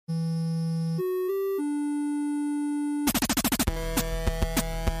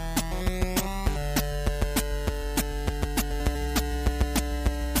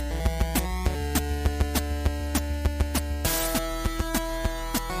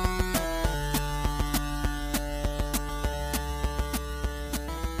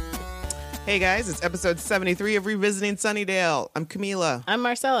Hey guys, it's episode 73 of Revisiting Sunnydale. I'm Camila. I'm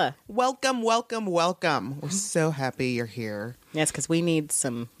Marcella. Welcome, welcome, welcome. We're so happy you're here. Yes, because we need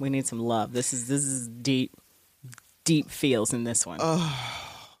some love. This is deep feels in this one.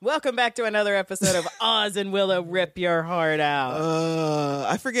 Welcome back to another episode of Oz and Willow Rip Your Heart Out.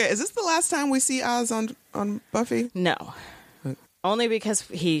 I forget. Is this the last time we see Oz on Buffy? No, only because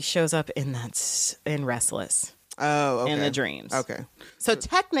he shows up in Restless. Oh, okay. In the dreams. Okay. So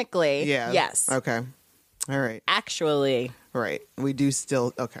technically, yeah. Yes. Okay. All right. Actually. Right. We do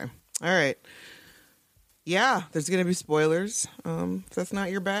still. Okay. All right. Yeah, there's going to be spoilers. If that's not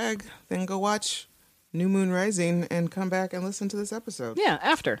your bag, then go watch New Moon Rising and come back and listen to this episode. Yeah,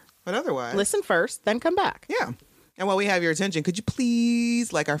 after. But otherwise. Listen first, then come back. Yeah. And while we have your attention, could you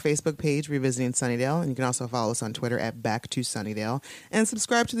please like our Facebook page, Revisiting Sunnydale? And you can also follow us on Twitter at Back to Sunnydale. And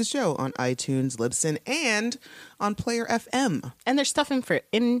subscribe to the show on iTunes, Libsyn, and on Player FM. And there's stuff you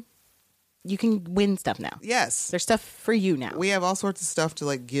can win stuff now. Yes. There's stuff for you now. We have all sorts of stuff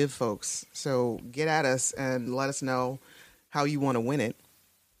to give folks. So get at us and let us know how you want to win it.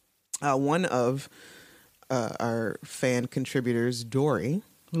 One of our fan contributors, Dory.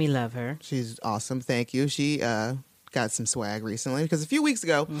 We love her. She's awesome. Thank you. She got some swag recently because a few weeks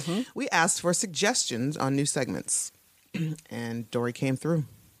ago we asked for suggestions on new segments, and Dory came through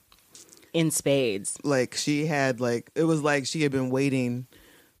in spades. She had it was like she had been waiting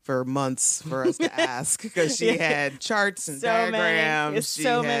for months for us to ask because she had charts and diagrams. She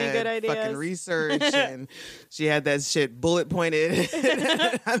many good ideas. Fucking research, and she had that shit bullet pointed.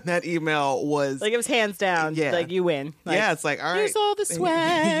 And that email was it was hands down. Yeah, you win. It's all right. Here's all the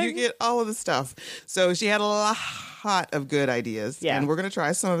swag. You get all of the stuff. So she had a lot of good ideas, and we're gonna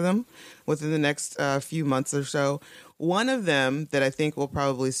try some of them within the next few months or so. One of them that I think will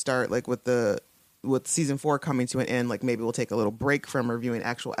probably start with season 4 coming to an end, maybe we'll take a little break from reviewing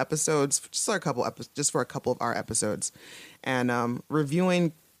actual episodes, just for a couple of our episodes, and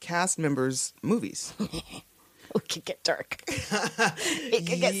reviewing cast members' movies. It could get dark. It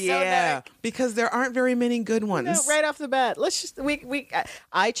could get so dark because there aren't very many good ones. No, right off the bat, let's just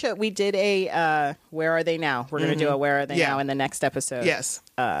we did a Where Are They Now? We're gonna do a Where Are They Now in the next episode. Yes.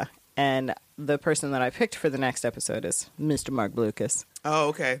 And the person that I picked for the next episode is Mr. Mark Blucas. Oh,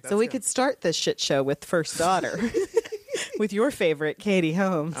 okay. So we could start this shit show with First Daughter. With your favorite, Katie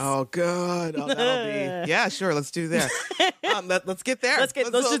Holmes. Oh, good. Oh, that'll be... Yeah, sure. Let's do that. Let's get there. Let's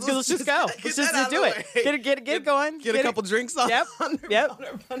just go. Let's just do it. Get it going. Get a couple drinks on. Yep.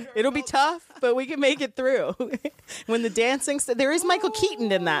 It'll be tough, but we can make it through. When the dancing... There is Michael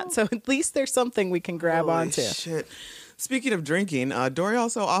Keaton in that, so at least there's something we can grab onto. Shit. Speaking of drinking, Dory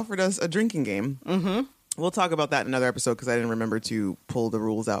also offered us a drinking game. Mm-hmm. We'll talk about that in another episode because I didn't remember to pull the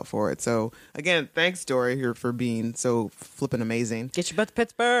rules out for it. So, again, thanks, Dory, for being so flippin' amazing. Get your butt to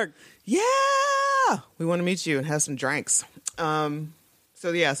Pittsburgh. Yeah! We want to meet you and have some drinks. So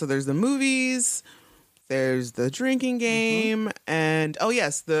there's the movies, there's the drinking game, and,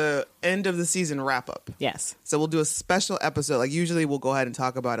 the end of the season wrap-up. Yes. So we'll do a special episode. Usually we'll go ahead and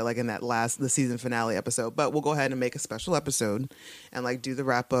talk about it, in the season finale episode. But we'll go ahead and make a special episode and, do the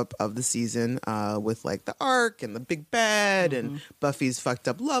wrap-up of the season with, the arc and the big bed and Buffy's fucked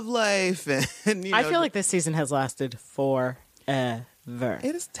up love life. And I feel like this season has lasted forever.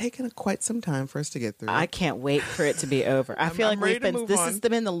 It has taken quite some time for us to get through. I can't wait for it to be over. I feel like this has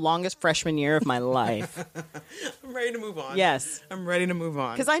been the longest freshman year of my life. I'm ready to move on. Yes. I'm ready to move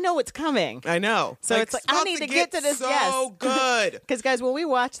on. Because I know what's coming. I know. So it's I need to get to this. So good. Because, guys, when we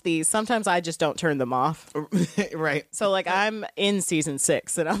watch these, sometimes I just don't turn them off. Right. So, I'm in season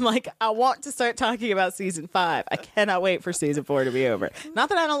 6, and I'm I want to start talking about season 5. I cannot wait for season 4 to be over. Not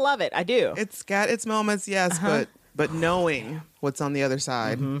that I don't love it. I do. It's got its moments, yes, but knowing what's on the other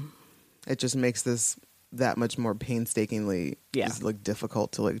side, it just makes this that much more painstakingly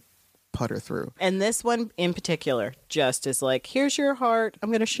difficult to putter through. And this one in particular just is here's your heart. I'm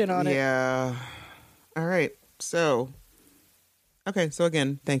going to shit on it. Yeah. All right. So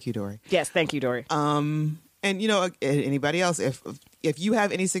again, thank you, Dory. Yes, thank you, Dory. And anybody else, if you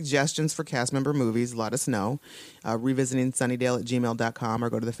have any suggestions for cast member movies, let us know. Revisiting Sunnydale@gmail.com or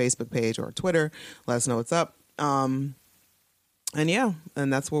go to the Facebook page or Twitter. Let us know what's up. And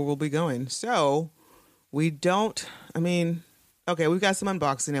that's where we'll be going. So we've got some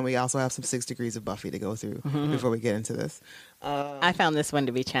unboxing and we also have some 6 Degrees of Buffy to go through before we get into this. I found this one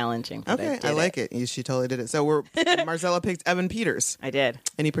to be challenging. Okay, I like it. She totally did it. So Marcella picked Evan Peters. I did.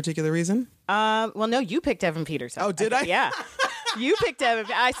 Any particular reason? Well, no, you picked Evan Peters. Oh, did I? Yeah. You picked Evan.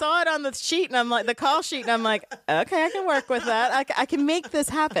 I saw it on the sheet, and I'm like, the call sheet, and I'm like, okay, I can work with that. I can make this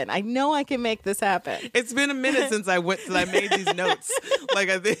happen. I know I can make this happen. It's been a minute since I made these notes. Like,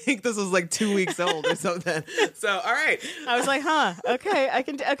 I think this was like 2 weeks old or something. So, all right. I was like, okay, I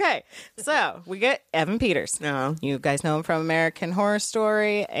can. Okay, so we get Evan Peters. Uh-huh. You guys know him from American Horror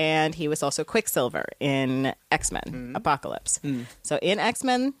Story, and he was also Quicksilver in X-Men Apocalypse. So in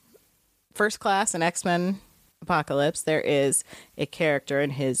X-Men First Class and X-Men Apocalypse, there is a character,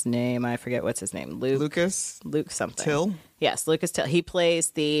 and his name, I forget what's his name. Luke something. Till? Yes, Lucas Till. He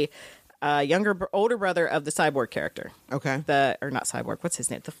plays the older brother of the cyborg character. Okay. Or not cyborg, what's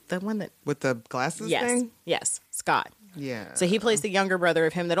his name? The one that... With the glasses yes, thing? Yes, Scott. Yeah. So he plays the younger brother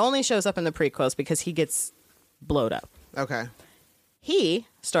of him that only shows up in the prequels because he gets blowed up. Okay. He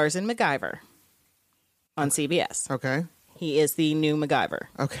stars in MacGyver on CBS. Okay. He is the new MacGyver.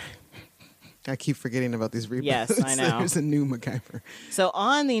 Okay. I keep forgetting about these reboots. Yes, I know. There's a new MacGyver. So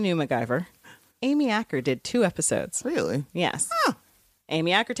on the new MacGyver, Amy Acker did 2 episodes. Really? Yes. Huh.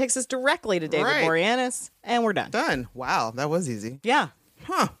 Amy Acker takes us directly to David Right. Boreanaz, and we're done. Done. Wow, that was easy. Yeah.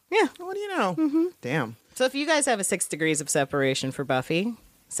 Huh. Yeah. What do you know? Damn. So if you guys have a 6 degrees of separation for Buffy,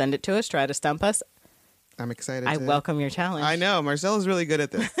 send it to us. Try to stump us. I'm excited. I welcome your challenge. I know. Marcella's really good at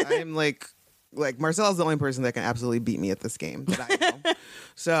this. I am like Marcella's the only person that can absolutely beat me at this game that I know.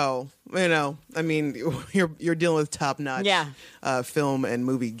 So, I mean, you're dealing with top-notch film and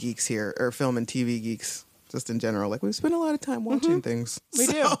movie geeks here, or film and TV geeks. Just in general, like we spend a lot of time watching things. We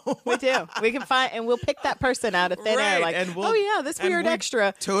do. We can find, and we'll pick that person out of thin air. Like, and this weird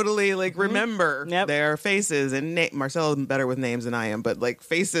extra. Totally, remember their faces. And Marcella's better with names than I am, but like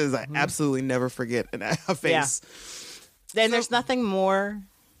faces, I absolutely never forget a face. Yeah. Then there's nothing more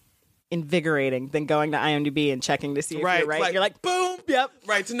invigorating than going to IMDb and checking to see if you're right. Like, you're like, boom, yep.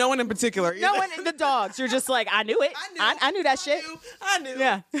 Right, to no one in particular. No one, the dogs. You're just like, I knew it. I knew that shit. I knew.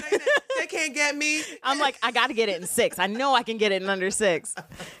 Yeah. They can't get me. I'm like, I got to get it in 6. I know I can get it in under 6.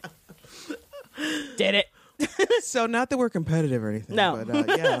 Did it. So not that we're competitive or anything. No.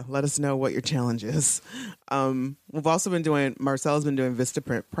 But let us know what your challenge is. We've also been Marcella's been doing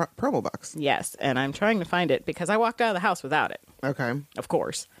Vistaprint promo box. Yes, and I'm trying to find it because I walked out of the house without it. Okay. Of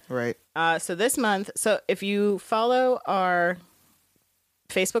course. Right. So this month, if you follow our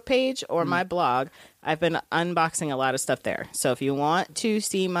Facebook page or my blog, I've been unboxing a lot of stuff there. So if you want to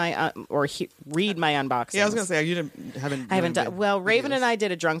see my read my unboxing, I was gonna say I haven't done. Well, Raven and I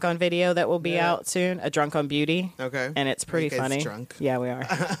did a drunk on video that will be out soon. A drunk on beauty. Okay, and it's pretty funny. Drunk. Yeah, we are.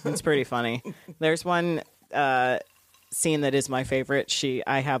 It's pretty funny. There's one scene that is my favorite.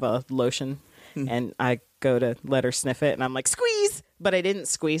 I have a lotion, and I go to let her sniff it, and I'm like, squeeze, but I didn't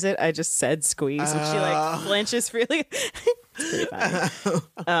squeeze it. I just said squeeze, and she flinches really. It's pretty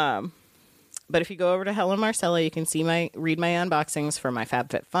funny. But if you go over to Helen Marcella, you can read my unboxings for my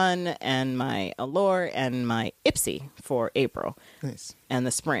FabFitFun and my Allure and my Ipsy for April. Nice. And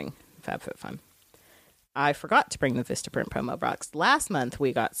the spring FabFitFun. I forgot to bring the Vistaprint promo box. Last month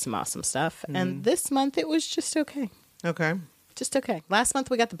we got some awesome stuff, and this month it was just okay. Okay. Just okay. Last month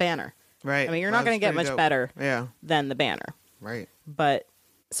we got the banner. Right. I mean, you're not going to get much better than the banner. Right. But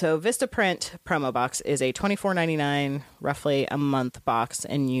so Vistaprint promo box is a $24.99, roughly a month box,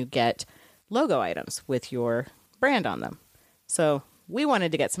 and you get logo items with your brand on them. So we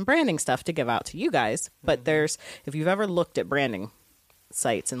wanted to get some branding stuff to give out to you guys, but if you've ever looked at branding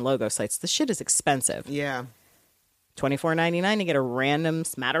sites and logo sites, the shit is expensive. Yeah. $24.99 to get a random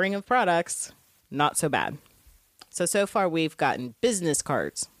smattering of products. Not so bad. So far we've gotten business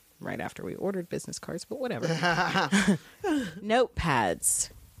cards right after we ordered business cards, but whatever.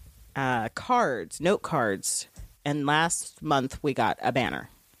 Notepads, cards, note cards. And last month we got a banner.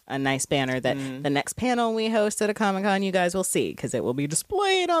 A nice banner that the next panel we host at a Comic-Con you guys will see because it will be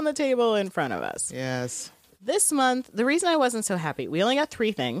displayed on the table in front of us. Yes. This month, the reason I wasn't so happy, we only got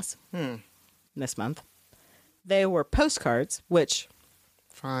 3 things this month. They were postcards, which...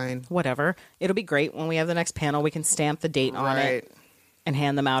 Fine. Whatever. It'll be great when we have the next panel. We can stamp the date on it and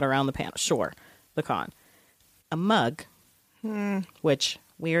hand them out around the panel. Sure. The con. A mug, which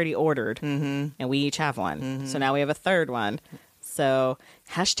we already ordered, and we each have one. So now we have a third one. So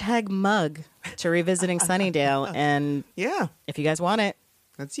 #mug to revisiting Sunnydale. And if you guys want it,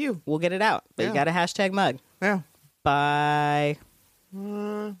 that's you. We'll get it out. But you got a #mug. Yeah. By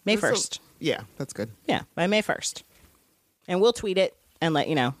May 1st. Yeah, that's good. Yeah, by May 1st. And we'll tweet it and let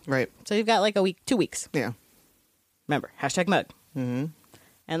you know. Right. So you've got like a week, 2 weeks. Yeah. Remember, #mug. Mm-hmm.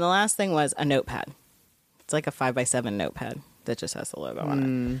 And the last thing was a notepad. It's like a 5x7 notepad that just has the logo on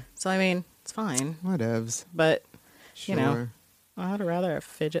it. So, I mean, it's fine. Whatevs. But, Sure. you know, I'd rather a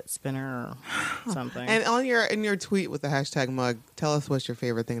fidget spinner or something. And in your tweet with the hashtag mug, tell us what's your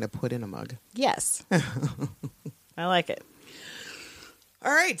favorite thing to put in a mug. Yes. I like it.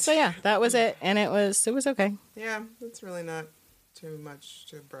 All right. So yeah, that was it, and it was okay. Yeah, it's really not too much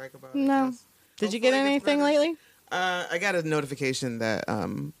to brag about. No. Did you get anything lately? I got a notification that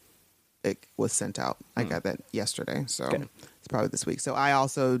it was sent out. I got that yesterday, so it's probably this week. So I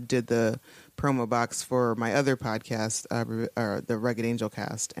also did the promo box for my other podcast, the Rugged Angel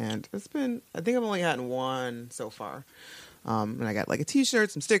Cast, and it's been, I think I've only gotten one so far. And I got like a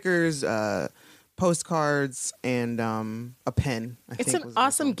T-shirt, some stickers, postcards, and a pen. It's an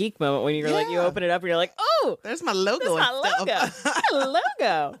awesome geek moment when you're like, you open it up and you're like, oh, there's my logo. That's my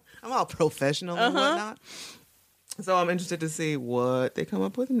logo. I'm all professional and whatnot. So I'm interested to see what they come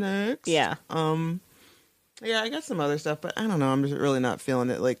up with next. Yeah. Yeah, I got some other stuff, but I don't know. I'm just really not feeling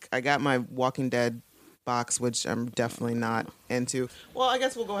it. Like, I got my Walking Dead box, which I'm definitely not into. Well, I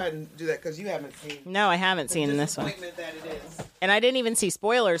guess we'll go ahead and do that because you haven't seen. No, I haven't seen this one. That it is. And I didn't even see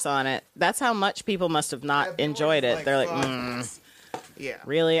spoilers on it. That's how much people must have not enjoyed it. They're like, yeah.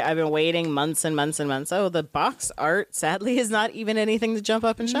 Really? I've been waiting months and months and months. Oh, the box art, sadly, is not even anything to jump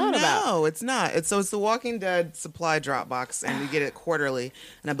up and shout about. No, it's not. It's the Walking Dead supply drop box, and you get it quarterly.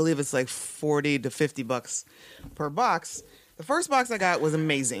 And I believe it's like $40 to $50 per box. The first box I got was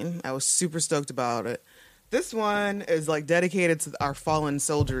amazing. I was super stoked about it. This one is like dedicated to our fallen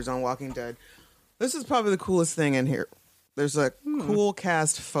soldiers on Walking Dead. This is probably the coolest thing in here. There's a cool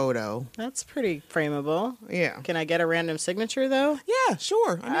cast photo. That's pretty frameable. Yeah. Can I get a random signature, though? Yeah,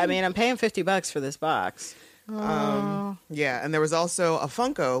 sure. I mean, I'm paying $50 for this box. Yeah, and there was also a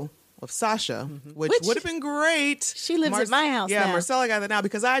Funko of Sasha, which would have been great. She lives at my house now. Marcella got that now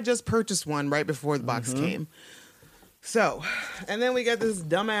because I just purchased one right before the box came. So, and then we got this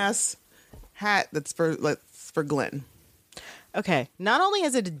dumbass hat that's for Glenn. Okay, not only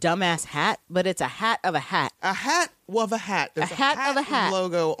is it a dumbass hat, but it's a hat of a hat. A hat of a hat. There's a hat of a hat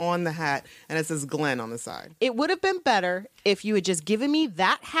logo on the hat, and it says Glenn on the side. It would have been better if you had just given me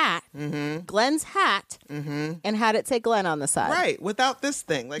that hat, Glenn's hat, and had it say Glenn on the side. Right, without this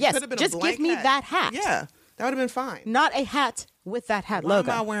thing. Like, yes, could have been just a blank give me hat. that hat. Yeah, that would have been fine. Not a hat with that hat logo.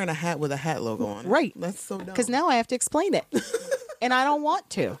 Why am I wearing a hat with a hat logo on it? Right. That's so dumb. Because now I have to explain it. And I don't want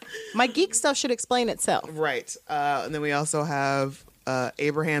to. My geek stuff should explain itself. Right. And then we also have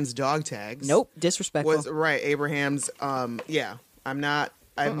Abraham's dog tags. Nope. Disrespectful. Right. Abraham's, yeah.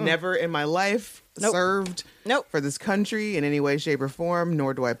 I've never in my life served for this country in any way, shape, or form,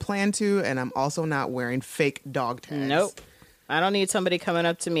 nor do I plan to. And I'm also not wearing fake dog tags. Nope. I don't need somebody coming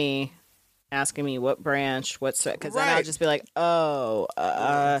up to me asking me what branch, what's it, because then I'll just be like, sorry,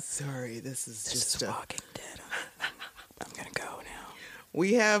 this is just Walking Dead. I'm gonna go now.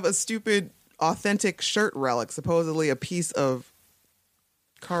 We have a stupid authentic shirt relic, supposedly a piece of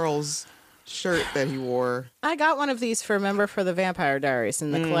Carl's shirt that he wore. I got one of these for the Vampire Diaries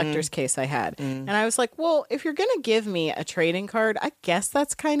in the collector's case I had. And I was like, well, if you're going to give me a trading card, I guess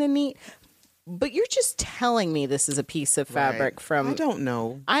that's kind of neat. But you're just telling me this is a piece of fabric from... I don't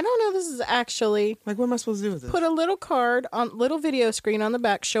know. This is actually... Like, what am I supposed to do with this? Put a little card on little video screen on the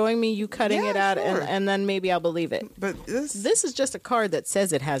back showing me you cutting it out, sure. and then maybe I'll believe it. But this is just a card that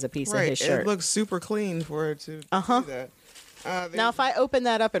says it has a piece of his shirt. It looks super clean for it to do that. Now, if I open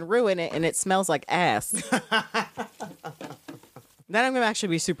that up and ruin it and it smells like ass, then I'm going to actually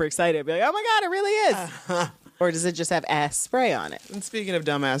be super excited. Be like, oh my God, it really is. Or does it just have ass spray on it? And speaking of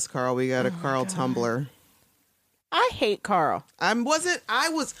dumbass Carl, we got a Carl tumbler. I hate Carl.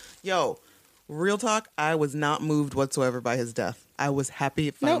 Real talk, I was not moved whatsoever by his death. I was happy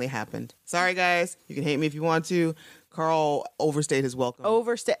it finally happened. Sorry, guys. You can hate me if you want to. Carl overstayed his welcome.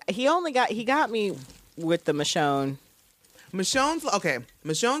 He got me with the Michonne.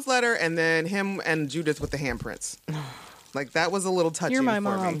 Michonne's letter, and then him and Judith with the handprints. Like, that was a little touching. You're my for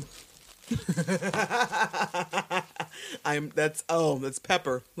mom. Me. That's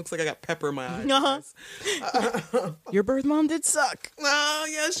pepper. Looks like I got pepper in my eyes. Your birth mom did suck. Oh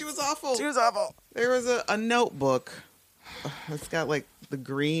yeah, she was awful. There was a notebook. It's got like the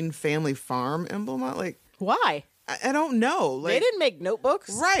green family farm emblem on. Like, why? I don't know. Like, they didn't make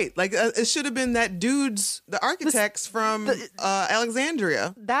notebooks, right? Like it should have been that dude's, the architects from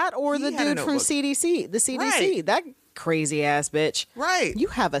Alexandria. That or the dude from CDC, the CDC. Right. That crazy ass bitch. Right. You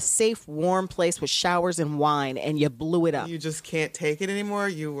have a safe, warm place with showers and wine, and you blew it up. You just can't take it anymore.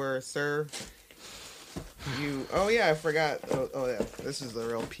 You were, sir. Oh yeah, I forgot. Oh yeah, this is the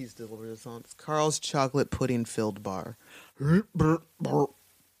real piece de resistance. It's Carl's chocolate pudding filled bar.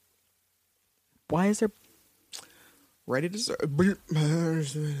 Why is there? Ready to serve.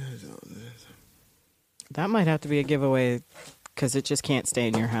 That might have to be a giveaway because it just can't stay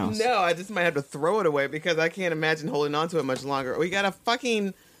in your house. No, I just might have to throw it away because I can't imagine holding on to it much longer. We got a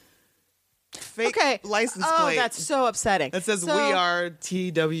fucking fake license plate. Oh, that's so upsetting. That says we are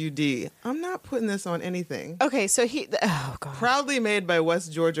TWD. I'm not putting this on anything. Okay, so oh god. Proudly made by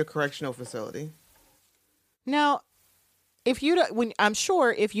West Georgia Correctional Facility. Now, if you don't, I'm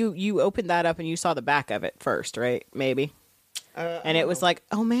sure if you opened that up and you saw the back of it first, right? Maybe. And it was like,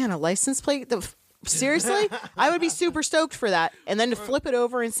 oh man, a license plate. Seriously, I would be super stoked for that. And then to flip it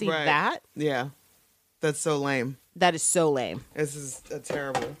over and see that. Yeah, that's so lame. That is so lame. This is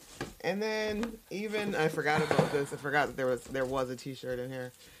terrible. And then even I forgot about this. I forgot that there was a T-shirt in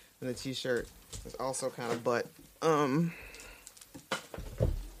here, and the T-shirt is also kind of butt. I'm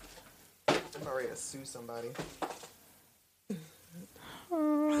about ready to sue somebody.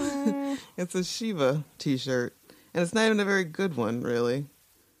 It's a Shiva T-shirt, and it's not even a very good one, really.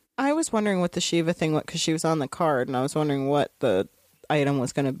 I was wondering what the Shiva thing was because she was on the card, and I was wondering what the item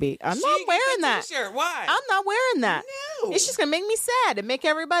was going to be. I'm not wearing that T-shirt. Why? I'm not wearing that. No. It's just going to make me sad and make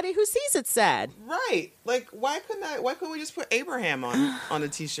everybody who sees it sad. Right. Like, why couldn't we just put Abraham on a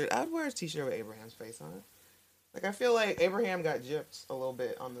T-shirt? I'd wear a T-shirt with Abraham's face on it. Like, I feel like Abraham got gypped a little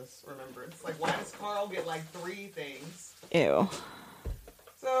bit on this remembrance. Like, why does Carl get, like, 3 things? Ew.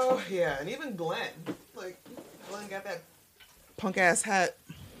 So, yeah. And even Glenn. Like, Glenn got that punk-ass hat.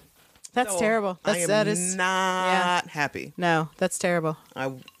 That's terrible. That is not happy. No, that's terrible.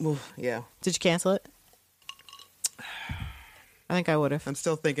 Yeah. Did you cancel it? I think I would have. I'm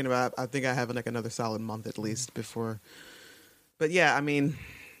still thinking about it. I think I have like another solid month at least before. But yeah, I mean,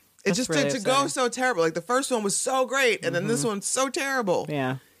 it just really to go so terrible. Like the first one was so great, and then this one's so terrible.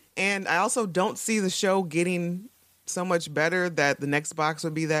 Yeah. And I also don't see the show getting so much better that the next box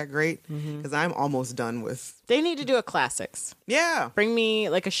would be that great because I'm almost done with. They need to do a classics. Yeah. Bring me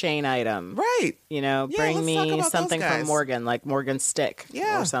like a Shane item. Right. You know, bring me something from Morgan, like Morgan's stick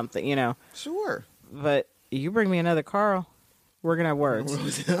or something, you know. Sure. But you bring me another Carl, we're going to have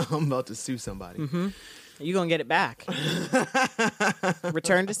words. I'm about to sue somebody. You going to get it back.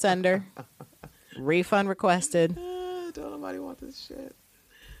 Return to sender. Refund requested. Don't nobody want this shit.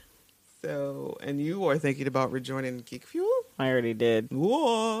 So, and you are thinking about rejoining Geek Fuel? I already did.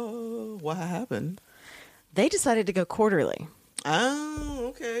 Whoa. What happened? They decided to go quarterly. Oh,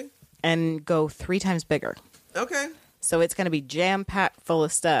 okay. And go 3 times bigger. Okay. So it's going to be jam-packed full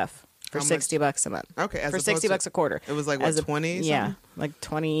of stuff for $60 a month. Okay. For $60 a quarter. It was like, what, 20? Yeah. Like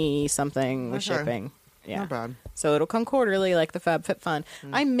 20-something with shipping. Yeah. Not bad. So it'll come quarterly like the FabFitFun.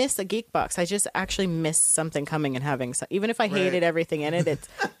 I miss a geek box. I just actually miss something coming and having even if I hated everything in it,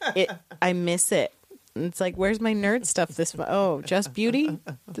 I miss it. It's like, where's my nerd stuff this month? Oh, just beauty?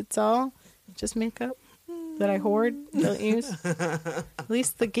 That's all? Just makeup that I hoard, don't use? At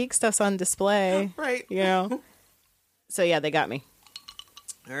least the geek stuff's on display. Right. You know? So yeah, they got me.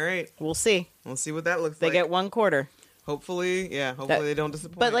 All right. We'll see. We'll see what that looks They like. get 1 quarter. Hopefully they don't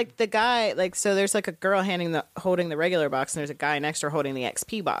disappoint. But like the guy, like, so there's like a girl holding the regular box, and there's a guy next to her holding the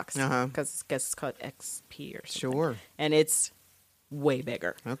XP box. Because it's called XP or something. Sure. And it's way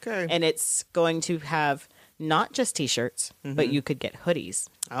bigger. Okay. And it's going to have not just T-shirts, but you could get hoodies.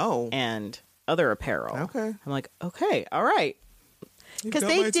 Oh. And other apparel. Okay. I'm like, okay, all right. Because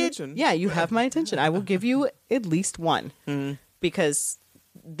they did. Attention. Yeah, you have my attention. I will give you at least one. Because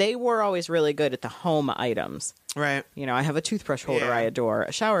they were always really good at the home items. Right. You know, I have a toothbrush holder I adore,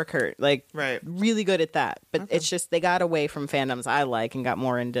 a shower curtain, like really good at that. But it's just they got away from fandoms I like and got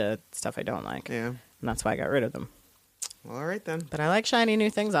more into stuff I don't like. Yeah. And that's why I got rid of them. Well, all right then. But I like shiny new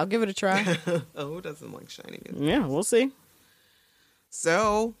things. I'll give it a try. Oh, who doesn't like shiny new things? Yeah, we'll see.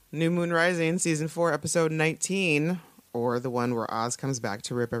 So, New Moon Rising, Season 4, Episode 19, or the one where Oz comes back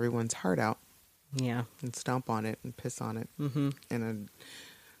to rip everyone's heart out. Yeah. And stomp on it and piss on it in a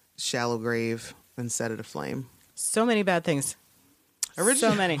shallow grave and set it aflame. So many bad things.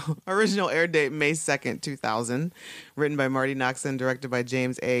 So many. Original air date May 2nd, 2000. Written by Marty Noxon, directed by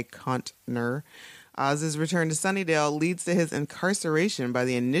James A. Contner. Oz's return to Sunnydale leads to his incarceration by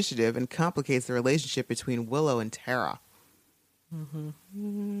the Initiative and complicates the relationship between Willow and Tara.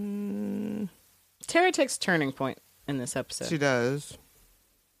 Tara takes a turning point in this episode. She does.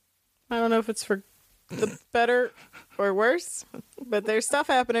 I don't know if it's for the better or worse, but there's stuff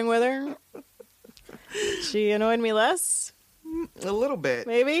happening with her. She annoyed me less. A little bit.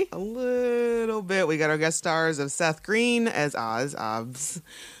 Maybe? A little bit. We got our guest stars of Seth Green as Oz, Obs.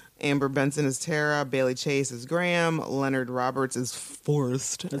 Amber Benson as Tara. Bailey Chase as Graham. Leonard Roberts as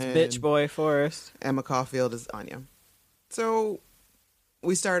Forrest. As bitch boy Forrest. Emma Caulfield as Anya. So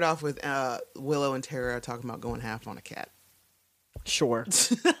we start off with Willow and Tara talking about going half on a cat. Sure.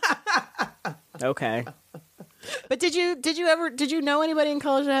 Okay. But did you know anybody in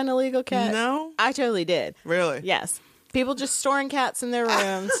college that had an illegal cat? No. I totally did. Really? Yes. People just storing cats in their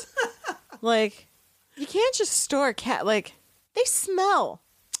rooms. Like, you can't just store a cat. Like, they smell.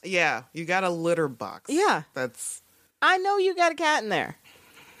 Yeah, you got a litter box. Yeah. I know you got a cat in there.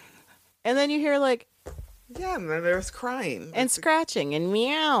 And then you hear, like... Yeah, and then there's crying. And scratching and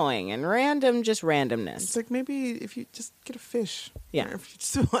meowing and randomness. It's like maybe if you just get a fish. Yeah. Or if you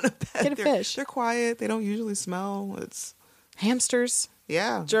just want a pet. Get a fish. They're quiet. They don't usually smell. It's... Hamsters.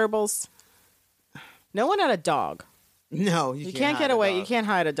 Yeah. Gerbils. No one had a dog. No, you can't get away. You can't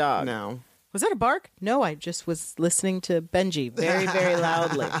hide a dog. No. Was that a bark? No, I just was listening to Benji very, very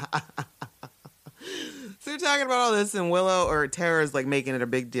loudly. So you're talking about all this, and Willow or Tara's like making it a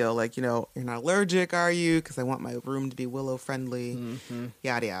big deal. Like, you know, you're not allergic, are you? Because I want my room to be Willow friendly. Mm-hmm.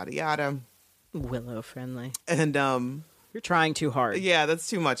 Yada yada yada. Willow friendly. And you're trying too hard. Yeah, that's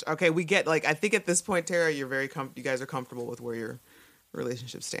too much. Okay, we get like I think at this point, Tara, you're very you guys are comfortable with where your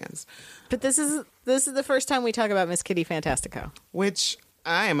relationship stands. But this is the first time we talk about Miss Kitty Fantastico, which.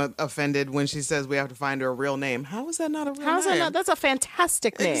 I am offended when she says we have to find her a real name. How is that not a real name? How is that not? That's a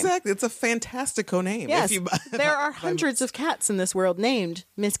fantastic name. Exactly. It's a fantastico name. Yes. There are hundreds of cats in this world named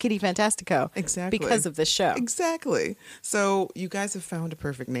Miss Kitty Fantastico. Exactly. Because of this show. Exactly. So you guys have found a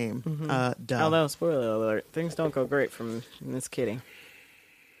perfect name. Mm-hmm. Duh. Although, spoiler alert, things don't go great from Miss Kitty.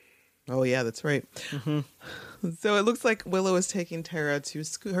 Oh, yeah, that's right. Mm-hmm. So it looks like Willow is taking Tara to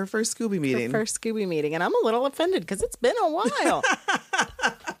her first Scooby meeting. And I'm a little offended because it's been a while.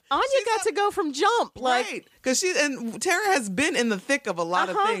 Anya got to go from jump. Right. Because Tara has been in the thick of a lot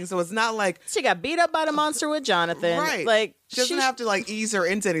of things. So it's not like... She got beat up by the monster with Jonathan. Right. Like, she doesn't have to like ease her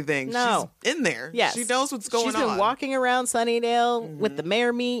into anything. No. She's in there. Yes. She knows what's going on. She's been walking around Sunnydale with the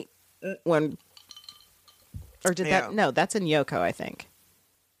mare meat when... Or did that... No, that's in Yoko, I think.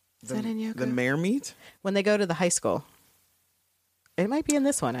 Is that in Yoko? The mare meat? When they go to the high school. It might be in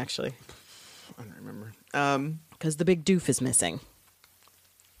this one, actually. I don't remember. Because the big doof is missing.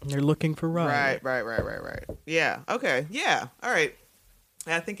 And they're looking for Riley. Right. Yeah. Okay. Yeah. All right.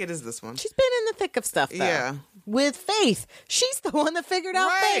 I think it is this one. She's been in the thick of stuff, though. Yeah. With Faith. She's the one that figured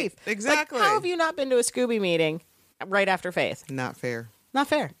out Faith. Exactly. Like, how have you not been to a Scooby meeting right after Faith? Not fair. Not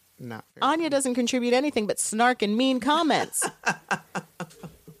fair. Not fair. Anya doesn't contribute anything but snark and mean comments.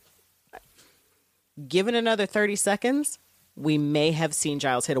 Given another 30 seconds, we may have seen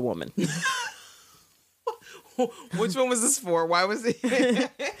Giles hit a woman. Which one was this for? Why was he?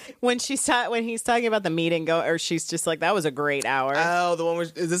 when he's talking about the meeting, she's just like, that was a great hour. Oh, the one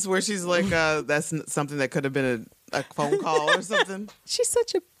is this where she's like, that's something that could have been a phone call or something? She's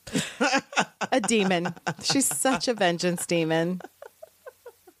such a demon. She's such a vengeance demon.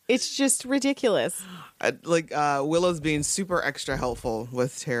 It's just ridiculous. Willow's being super extra helpful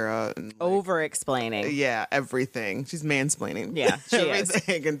with Tara. And, over-explaining. Yeah, everything. She's mansplaining. Yeah, she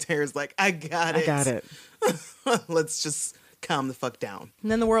everything. is. And Tara's like, I got it. Let's just calm the fuck down. And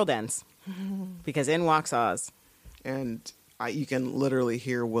then the world ends. Because in walks Oz. And you can literally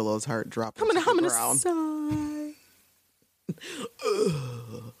hear Willow's heart drop to the ground. Sigh.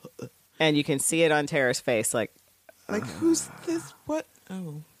 And you can see it on Tara's face, like, who's this? What?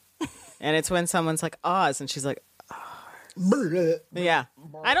 Oh. And it's when someone's like, Oz, and she's like, oh. Yeah.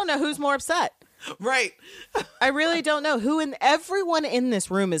 I don't know who's more upset. Right. I really don't know. Everyone in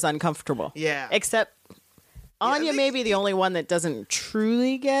this room is uncomfortable. Yeah. Except Anya may be the only one that doesn't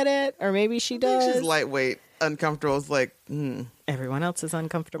truly get it, or maybe she does. She's lightweight. Uncomfortable. It's like, everyone else is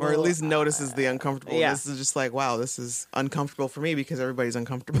uncomfortable. Or at least notices the uncomfortable. Yeah. This is just like, wow, this is uncomfortable for me because everybody's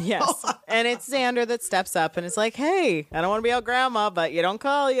uncomfortable. Yes. And it's Xander that steps up and it's like, hey, I don't want to be out grandma, but you don't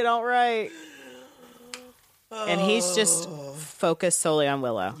call, you don't write. And he's just focused solely on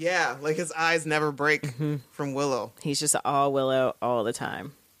Willow. Yeah, like his eyes never break from Willow. He's just all Willow all the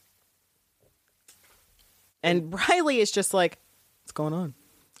time. And Riley is just like, what's going on?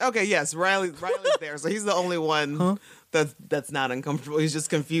 Okay, yes, Riley's there, so he's the only one that's not uncomfortable. He's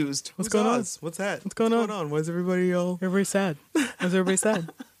just confused. What's going on? What's that? What's going on? Why is everybody all... Everybody's sad. Why's everybody sad?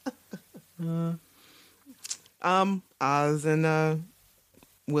 Oz and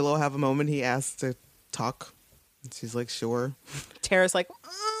Willow have a moment. He asks to talk. She's like, sure. Tara's like,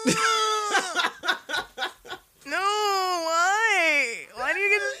 no, why? Why do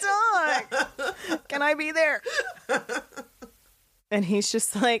you get to talk? Can I be there? And he's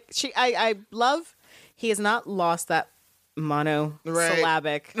just like, I love, he has not lost that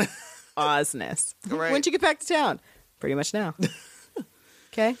monosyllabic Ozness. Right. When'd you get back to town? Pretty much now.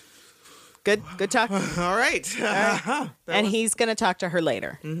 Okay. Good talk. All right. And he's going to talk to her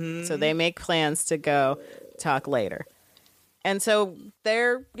later. Mm-hmm. So they make plans to go talk later. And so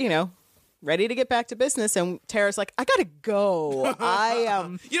they're, ready to get back to business. And Tara's like, I gotta go.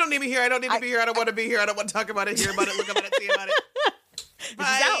 You don't need me here. I don't need to be here. I don't want to be here. I don't want to talk about it, hear about it, look about it, see about it.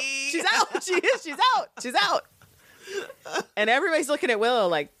 Bye. She's out. She's out. She's out. And everybody's looking at Willow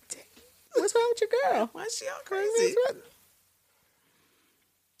like, what's wrong with your girl? Why is she all crazy?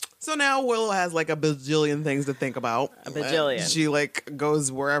 So now Willow has like a bajillion things to think about. A bajillion. She like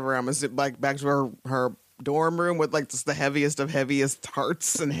goes wherever. I'm gonna like back to her dorm room with like just the heaviest of heaviest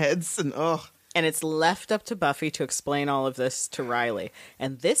hearts and heads and ugh. And it's left up to Buffy to explain all of this to Riley.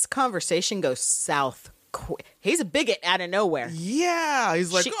 And this conversation goes south quick. He's a bigot out of nowhere. Yeah,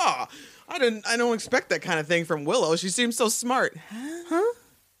 he's like, I don't expect that kind of thing from Willow. She seems so smart. Huh?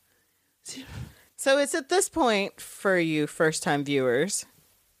 So it's at this point for you first-time viewers.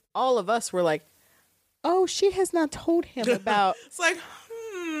 All of us were like, oh, she has not told him about... It's like,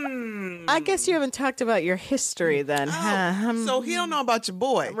 I guess you haven't talked about your history then. So he don't know about your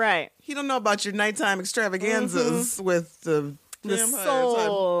boy. Right. He don't know about your nighttime extravaganzas with the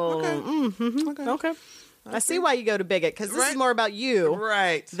soul. Okay. I see why you go to bigot, because this is more about you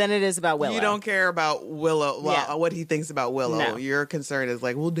than it is about Willow. You don't care about Willow, what he thinks about Willow. No. Your concern is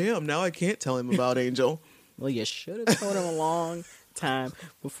like, well, damn, now I can't tell him about Angel. Well, you should have told him a long time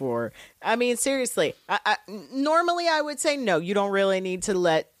before. I mean, seriously, normally I would say no, you don't really need to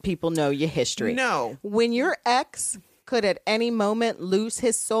let people know your history. No. When your ex could at any moment lose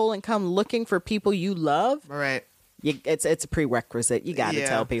his soul and come looking for people you love, right? It's a prerequisite. You got to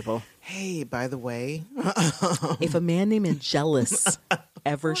tell people. Hey, by the way, if a man named Angelus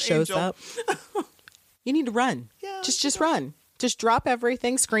ever shows up, you need to run. Yeah, just run. Just drop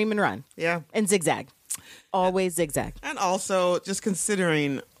everything, scream and run. Yeah. And zigzag. Always zigzag. And also, just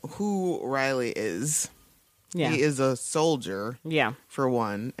considering who Riley is. Yeah. He is a soldier. Yeah. For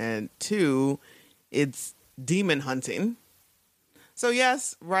one. And two, it's demon hunting. So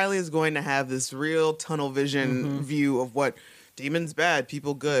yes, Riley is going to have this real tunnel vision view of what demons bad,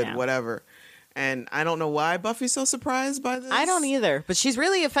 people good, whatever. And I don't know why Buffy's so surprised by this. I don't either, but she's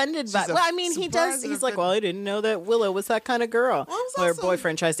really offended by. Well, I mean, he does. He's like, well, I didn't know that Willow was that kind of girl. Well, her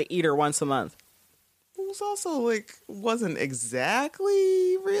boyfriend tries to eat her once a month. It was also like wasn't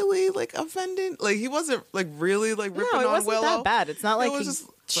exactly really like offended. Like he wasn't like really like ripping on Willow. It wasn't that bad. It's not like he just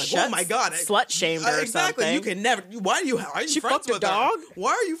like, oh my god, slut shamed her. Exactly. Something. You can never. Why are you? Are you she friends fucked a with dog? Her?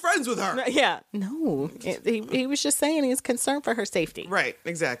 Why are you friends with her? Yeah. No. He was just saying he's concerned for her safety. Right.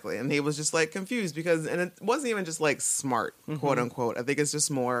 Exactly. And he was just like confused because, and it wasn't even just like smart, quote unquote. I think it's just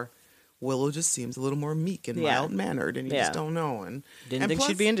more. Willow just seems a little more meek and mild mannered, and you just don't know. And didn't think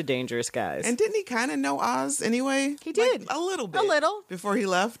she'd be into dangerous guys. And didn't he kind of know Oz anyway? He did, like, a little bit, before he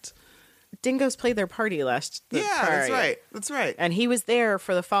left. Dingoes played their party last. That's right. That's right. And he was there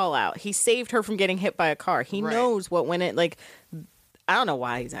for the fallout. He saved her from getting hit by a car. He knows what went in. Like, I don't know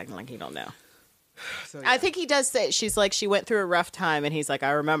why he's acting like he don't know. So, I think he does say she's like she went through a rough time, and he's like,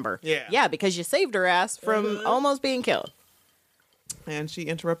 I remember. Yeah, because you saved her ass from almost being killed. And she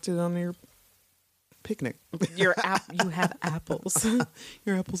interrupted on your picnic. You have apples.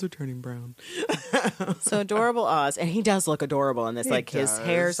 Your apples are turning brown. So adorable Oz, and he does look adorable in this. His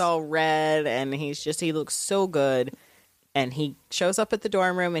hair's all red, and he looks so good. And he shows up at the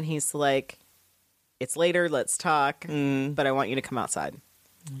dorm room, and he's like, "It's later, let's talk, but I want you to come outside."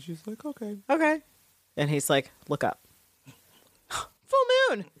 And she's like, "Okay." And he's like, "Look up." Full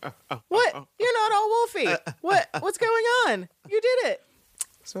moon. What? You're not all wolfy. What's going on? You did it.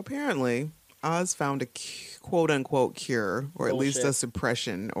 So apparently, Oz found a quote-unquote cure, or at least a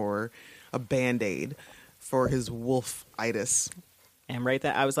suppression, or a Band-Aid for his wolf-itis. And right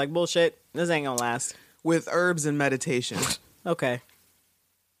there, I was like, bullshit. This ain't gonna last. With herbs and meditation. Okay.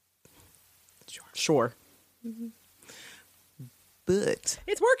 Sure. But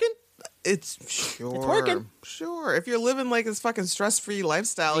it's working. It's working. Sure. If you're living like this fucking stress-free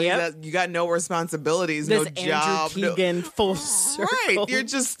lifestyle, you got no responsibilities, no job. Andrew Keegan full circle. Right. You're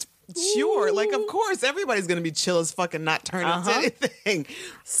just sure. Like, of course, everybody's going to be chill as fucking not turn into anything.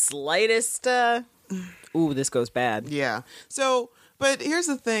 Slightest, this goes bad. Yeah. So, but here's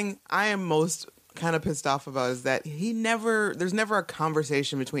the thing I am most kind of pissed off about is that there's never a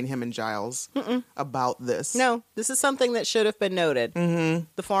conversation between him and Giles about this. No, this is something that should have been noted.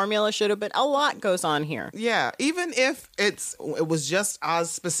 The formula should have been, a lot goes on here. Yeah, even if it was just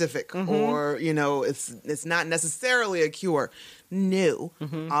Oz specific or, it's not necessarily a cure. No,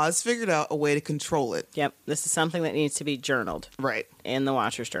 Oz figured out a way to control it. Yep, this is something that needs to be journaled. Right. In the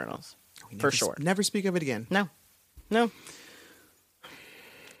Watcher's journals, for sure. Never speak of it again. No.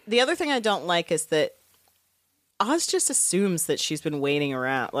 The other thing I don't like is that Oz just assumes that she's been waiting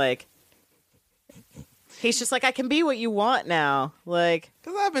around. Like, He's just like, I can be what you want now. Like,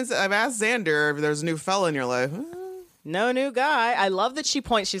 because I've asked Xander if there's a new fella in your life. No new guy. I love that she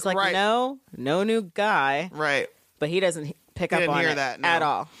points. She's like, Right. no new guy. Right. But he doesn't pick up didn't on hear it that, no. at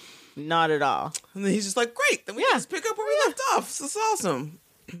all. Not at all. And then he's just like, great. Then we can just pick up where we left off. This is awesome.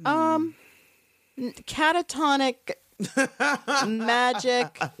 Catatonic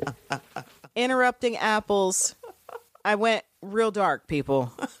magic interrupting apples. I went real dark,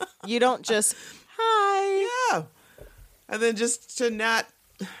 people. You don't just, hi. Yeah. And then just to not,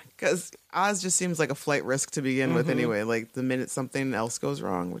 because Oz just seems like a flight risk to begin with anyway. Like the minute something else goes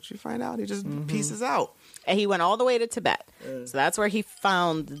wrong, which you find out, he just pieces out. And he went all the way to Tibet. So that's where he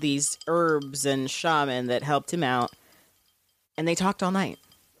found these herbs and shaman that helped him out. And they talked all night.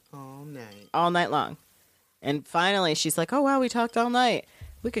 All night long. And finally she's like, oh, wow, we talked all night.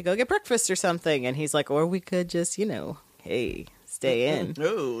 We could go get breakfast or something. And he's like, or we could just, hey, stay in.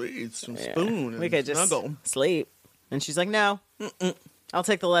 Oh, eat some spoon We and could just snuggle. sleep. And she's like, no. I'll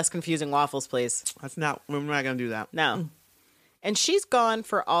take the less confusing waffles, please. We're not going to do that. No. And she's gone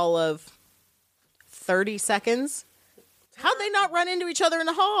for all of 30 seconds. How'd they not run into each other in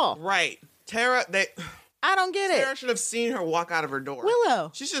the hall? Right. Tara, I don't get Tara it. should have seen her walk out of her door.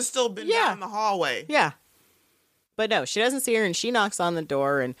 Willow. She should have still been down the hallway. Yeah. But no, she doesn't see her, and she knocks on the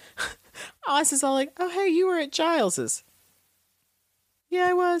door, and Oz is all like, oh, hey, you were at Giles's. Yeah,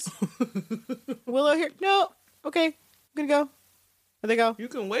 I was. Willow here. No. Okay. I'm going to go. Where'd they go? You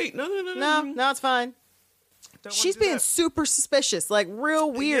can wait. No. No, it's fine. She's being super suspicious, like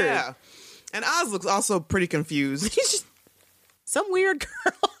real weird. Yeah. And Oz looks also pretty confused. He's just some weird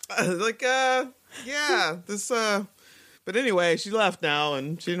girl. But anyway, she left now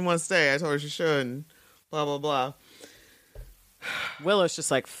and she didn't want to stay. I told her she should and blah, blah, blah. Willow's just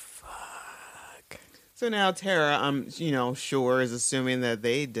like, fuck. So now Tara, I'm, sure is assuming that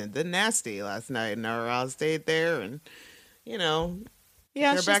they did the nasty last night and Oz stayed there and, yeah,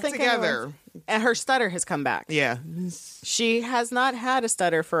 they're she's back thinking together. And her stutter has come back. Yeah. She has not had a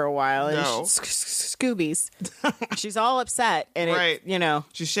stutter for a while. And No. Scoobies. She's all upset. And Right.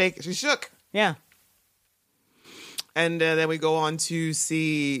 She She shook. Yeah. And then we go on to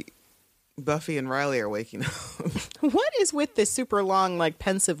see Buffy and Riley are waking up. What is with this super long, like,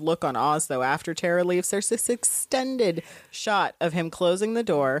 pensive look on Oz, though, after Tara leaves? There's this extended shot of him closing the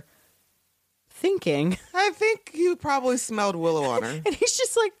door, thinking. I think he probably smelled Willow on her. And he's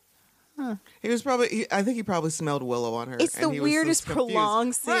just like, I think he probably smelled Willow on her. it's the and he was weirdest confused.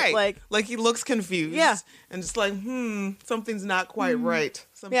 prolonged scene. Right. Like he looks confused. Yeah. And just like, something's not quite right.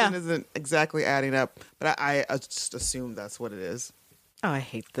 Something isn't exactly adding up. But I just assume that's what it is. Oh, I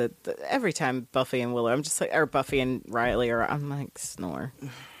hate the every time Buffy and Willow, I'm just like, or Buffy and Riley are, I'm like, snore.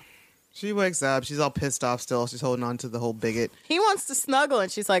 She wakes up. She's all pissed off still. She's holding on to the whole bigot. He wants to snuggle,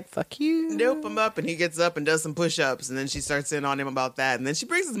 and she's like, fuck you. Nope, I'm up. And he gets up and does some push-ups. And then she starts in on him about that. And then she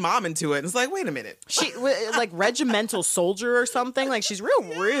brings his mom into it. And it's like, wait a minute. She, like, regimental soldier or something. Like, she's real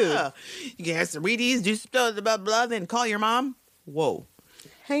rude. Yeah. You can have some Wheaties, do some blah, blah, blah, then call your mom. Whoa.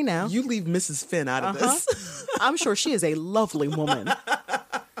 Hey, now. You leave Mrs. Finn out of this. I'm sure she is a lovely woman.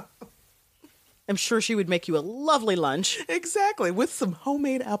 I'm sure she would make you a lovely lunch. Exactly. With some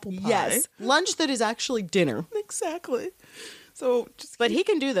homemade apple pie. Yes. Lunch that is actually dinner. Exactly. So, But he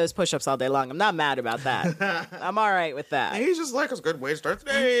can do those push-ups all day long. I'm not mad about that. I'm all right with that. he's just like, it's a good way to start the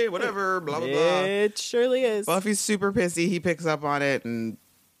day, whatever, blah, blah, blah. It surely is. Buffy's super pissy. He picks up on it, and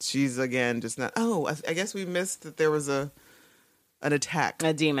she's, again, just not... Oh, I guess we missed that there was an attack.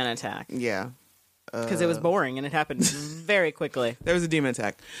 A demon attack. Yeah. Because it was boring, and it happened very quickly. There was a demon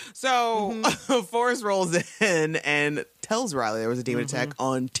attack. So, Forrest rolls in and tells Riley there was a demon attack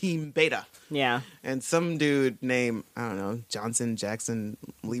on Team Beta. Yeah. And some dude named, I don't know, Johnson, Jackson,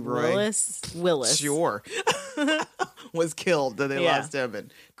 Leroy. Willis. Sure. was killed. Then they lost him.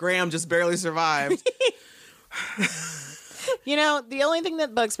 And Graham just barely survived. The only thing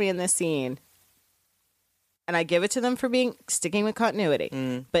that bugs me in this scene, and I give it to them for sticking with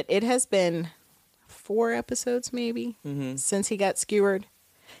continuity, but it has been 4 episodes maybe since he got skewered.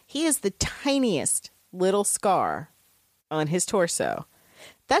 He is the tiniest little scar on his torso.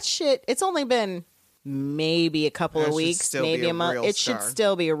 That shit, it's only been maybe a couple of weeks, maybe a month. It should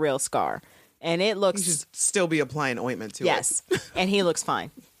still be a real scar. And it looks... You should still be applying ointment to it. Yes. And he looks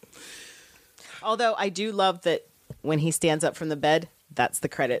fine. Although I do love that when he stands up from the bed, that's the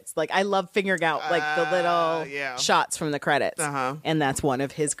credits. Like, I love figuring out, like, the little shots from the credits. And that's one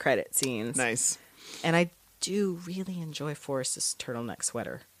of his credit scenes. Nice. And I do really enjoy Forrest's turtleneck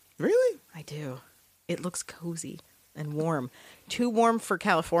sweater. Really? I do. It looks cozy and warm. Too warm for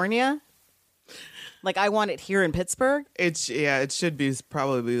California, Like, I want it here in Pittsburgh. It should be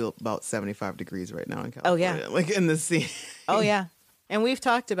probably about 75 degrees right now in California. Oh, yeah. Like in the sea. Oh, yeah. And we've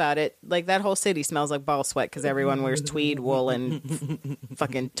talked about it. Like, that whole city smells like ball sweat because everyone wears tweed, wool, and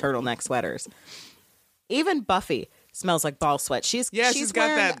fucking turtleneck sweaters. Even Buffy smells like ball sweat. She's got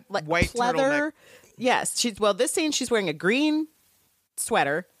wearing, that like, white pleather. turtleneck. Yes. This scene, she's wearing a green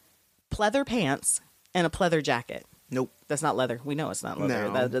sweater, pleather pants, and a pleather jacket. Nope. That's not leather. We know it's not leather.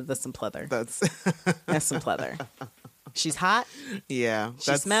 No. That's some pleather. That's some pleather. She's hot. Yeah.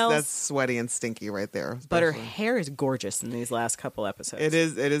 She smells. That's sweaty and stinky right there. But her especially. hair is gorgeous in these last couple episodes. It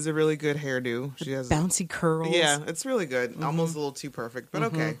is a really good hairdo. She has bouncy curls. Yeah, it's really good. Almost a little too perfect, but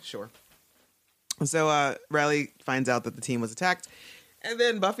okay, sure. So Riley finds out that the team was attacked, and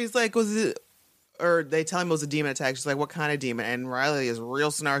then Buffy's like, or they tell him it was a demon attack. She's like, what kind of demon? And Riley is real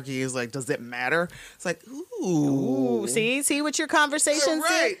snarky. He's like, does it matter? It's like, ooh. See what your conversation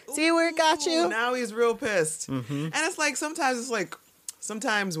right. See where it got you? Now he's real pissed. And it's like,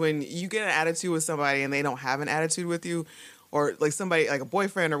 sometimes when you get an attitude with somebody and they don't have an attitude with you, or like somebody, like a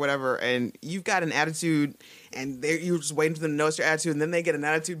boyfriend or whatever, and you've got an attitude and you're just waiting for them to notice your attitude, and then they get an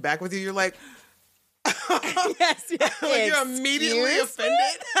attitude back with you, you're like, yes. like you're immediately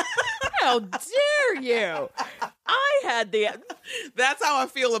offended. How dare you? I had the That's how I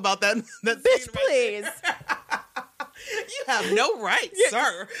feel about that bitch, scene please. You have no right,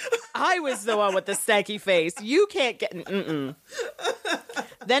 sir. I was the one with the stanky face. You can't get.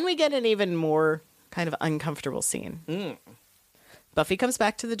 Then we get an even more kind of uncomfortable scene. Buffy comes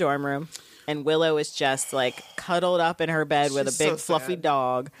back to the dorm room, and Willow is just like cuddled up in her bed with a big fluffy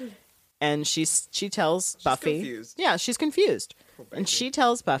dog. And she tells Buffy, confused. Yeah, she's confused. And she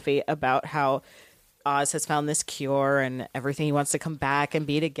tells Buffy about how Oz has found this cure and everything. He wants to come back and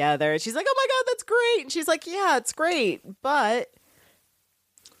be together. And she's like, oh my God, that's great. And she's like, yeah, it's great. But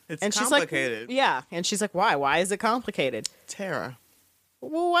it's complicated. She's like, yeah. And she's like, why? Why is it complicated? Tara.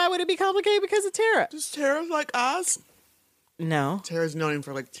 Well, why would it be complicated? Because of Tara. Does Tara like Oz? No. Tara's known him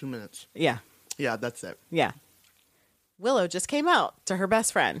for like 2 minutes. Yeah. Yeah, that's it. Yeah. Willow just came out to her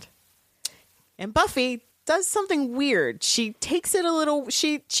best friend. And Buffy does something weird. She takes it a little.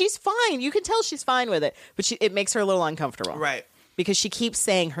 She's fine. You can tell she's fine with it, but it makes her a little uncomfortable, right? Because she keeps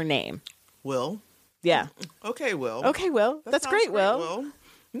saying her name. Will. Yeah. Okay, Will. Okay, Will. That's great, Will.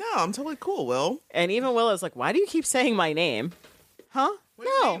 No, I'm totally cool, Will. And even Willow's like, "Why do you keep saying my name?" Huh? What do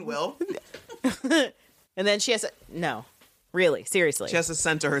you mean, Will? And then she has to, no, really, seriously. She has to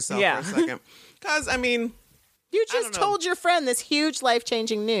center herself for a second, because I mean. You just told your friend this huge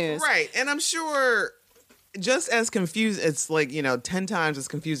life-changing news. Right. And I'm sure just as confused, it's like, 10 times as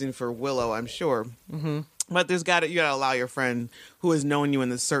confusing for Willow, I'm sure. Mm-hmm. But you got to allow your friend who has known you in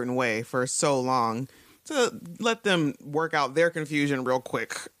this certain way for so long to let them work out their confusion real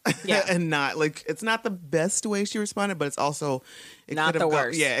quick. Yeah. And not, like, it's not the best way she responded, but it's also... Not the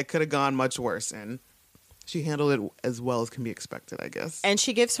worst. Yeah, it could have gone much worse. And she handled it as well as can be expected, I guess. And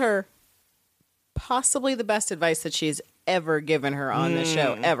she gives her... possibly the best advice that she's ever given her on the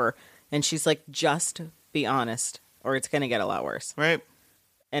show, ever. And she's like, just be honest, or it's going to get a lot worse. Right.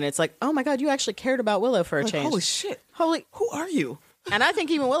 And it's like, oh my God, you actually cared about Willow for a change. Holy shit. Who are you? And I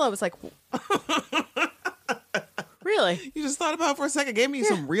think even Willow was like, really? You just thought about it for a second, gave me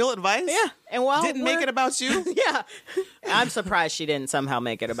some real advice? Yeah. And while didn't make it about you? Yeah. I'm surprised she didn't somehow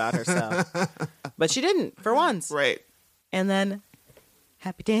make it about herself. But she didn't, for once. Right. And then...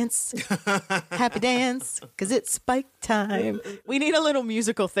 happy dance, because it's Spike time. We need a little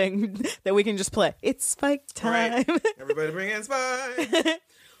musical thing that we can just play. It's Spike time. Right. Everybody bring in Spike.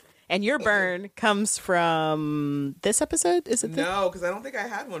 And your burn comes from this episode? Is it? No, because I don't think I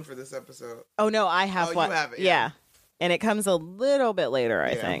had one for this episode. Oh, no, I have one. You have it, yeah. And it comes a little bit later,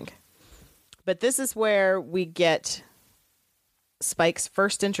 I think. But this is where we get Spike's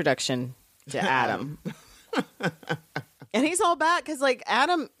first introduction to Adam. And he's all back because, like,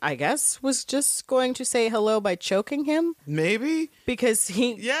 Adam, I guess, was just going to say hello by choking him. Maybe. Because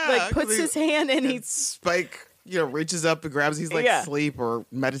he, puts his hand and he... Spike, reaches up and grabs... He's, like, asleep or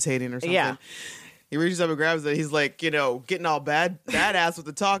meditating or something. Yeah. He reaches up and grabs it. He's, like, getting all badass with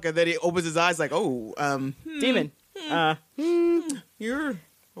the talk. And then he opens his eyes like, demon. You're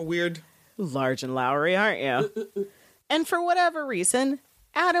a weird... Large and Lowry, aren't you? And for whatever reason,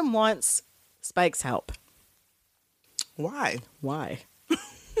 Adam wants Spike's help. Why?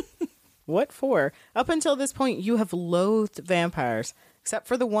 What for? Up until this point, you have loathed vampires, except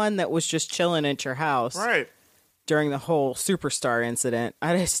for the one that was just chilling at your house. Right. During the whole Superstar incident.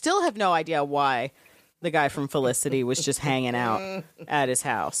 I still have no idea why the guy from Felicity was just hanging out at his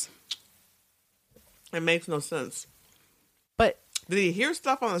house. It makes no sense. But Did he hear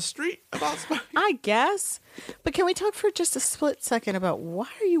stuff on the street about Spike? I guess. But can we talk for just a split second about why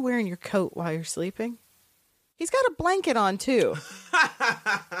are you wearing your coat while you're sleeping? He's got a blanket on, too.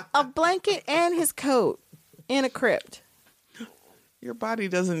 A blanket and his coat in a crypt. Your body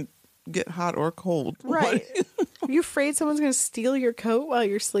doesn't get hot or cold. Right. Are you afraid someone's going to steal your coat while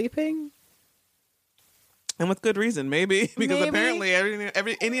you're sleeping? And with good reason, maybe. Because apparently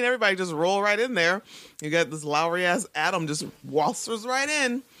everybody just roll right in there. You got this Lowry-ass Adam just waltzers right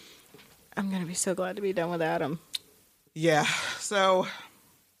in. I'm going to be so glad to be done with Adam. Yeah. So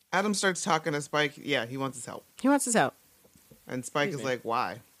Adam starts talking to Spike. Yeah, he wants his help. He wants his help. And Spike is like,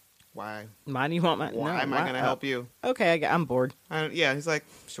 why? Why? Why do you want my... Why am I going to help you? Okay, I'm bored. Yeah, he's like,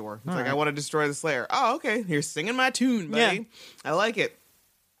 sure. He's All like, right. I want to destroy the Slayer. Oh, okay. You're singing my tune, buddy. Yeah. I like it.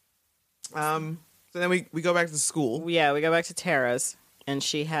 So then we go back to school. Yeah, we go back to Tara's, and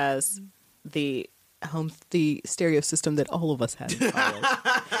she has the stereo system that all of us had in college.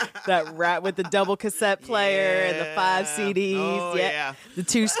 That rat with the double cassette player and the 5 CDs. Oh, yeah. The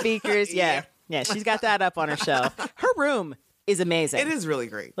 2 speakers. Yeah. Yeah, she's got that up on her shelf. Her room is amazing. It is really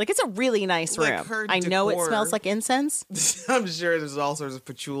great. Like, it's a really nice Like, room. her I know it decor- smells like incense. I'm sure there's all sorts of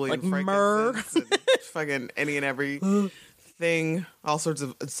patchouli Like and myrrh. frankincense and fucking any and every thing, all sorts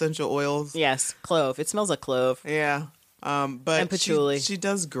of essential oils. Yes, clove. It smells like clove. Yeah. But And patchouli. she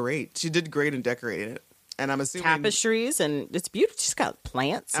does great. She did great in decorating it. And I'm assuming Tapestries, and it's beautiful. She's got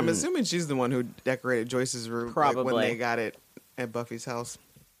plants. I'm and- assuming she's the one who decorated Joyce's room like, Probably. when they got it at Buffy's house.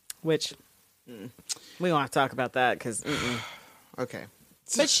 Which, we don't have to talk about that, because... Okay.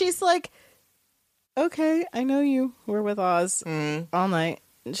 But she's like, okay, I know you were with Oz all night.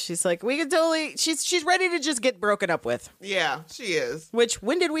 And she's like, we could totally... She's ready to just get broken up with. Yeah, she is. Which,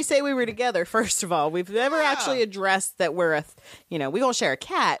 when did we say we were together, first of all? We've never actually addressed that we're we gonna share a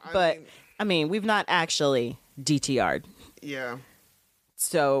cat, but... we've not actually DTR'd. Yeah.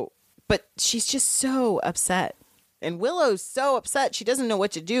 So, but she's just so upset. And Willow's so upset. She doesn't know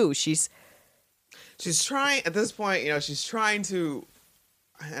what to do. She's trying, at this point, she's trying to,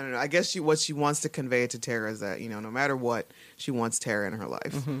 I don't know, I guess what she wants to convey to Tara is that, no matter what, she wants Tara in her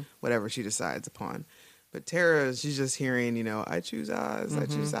life, whatever she decides upon. But Tara, she's just hearing, I choose Oz, I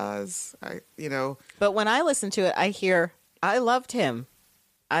choose Oz, But when I listen to it, I hear, I loved him.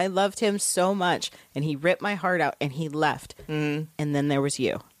 I loved him so much, and he ripped my heart out, and he left. And then there was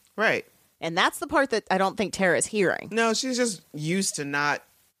you. Right. And that's the part that I don't think Tara is hearing. No, she's just used to not.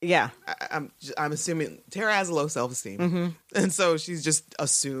 Yeah. I'm assuming Tara has a low self-esteem, and so she just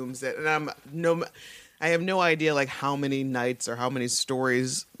assumes that. And I have no idea like how many nights or how many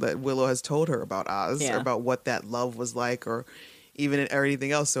stories that Willow has told her about Oz or about what that love was like, or even or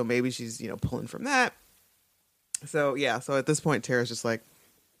anything else. So maybe she's pulling from that. So yeah. So at this point, Tara's just like,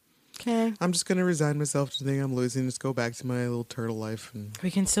 Okay. I'm just gonna resign myself to think I'm losing. Just go back to my little turtle life, and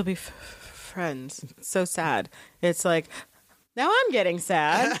We can still be friends. It's so sad. It's like, now I'm getting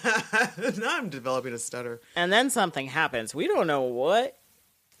sad. now I'm developing a stutter. And then something happens. We don't know what.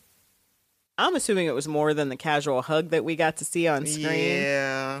 I'm assuming it was more than the casual hug that we got to see on screen.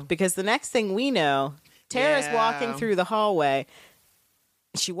 Yeah. Because the next thing we know, Tara's walking through the hallway.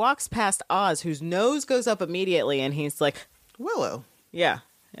 She walks past Oz, whose nose goes up immediately, and he's like, Willow. yeah.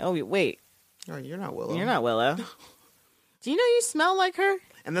 Oh, wait. Oh, you're not Willow. You're not Willow. Do you know you smell like her?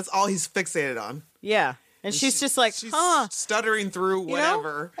 And that's all he's fixated on. Yeah. And she's just like, she's huh. stuttering through whatever.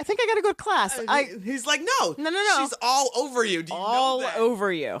 You know, I think I got to go to class. He's like, no. No. She's all over you. Do you all know that?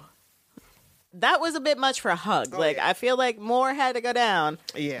 over you. That was a bit much for a hug. Oh, like, yeah. I feel like more had to go down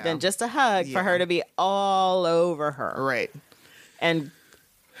than just a hug for her to be all over her. Right. And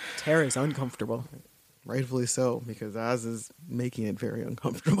Tara's uncomfortable. Rightfully so, because Oz is making it very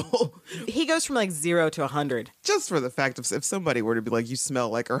uncomfortable. He goes from like 0 to 100. Just for the fact of if somebody were to be like, you smell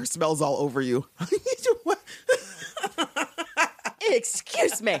like her, smells all over you.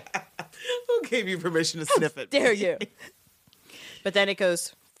 Excuse me. Who gave you permission to sniff it? Dare you? But then it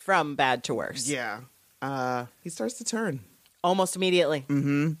goes from bad to worse. Yeah. He starts to turn. Almost immediately.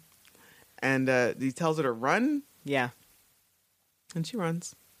 Mm-hmm. And he tells her to run, Yeah. and she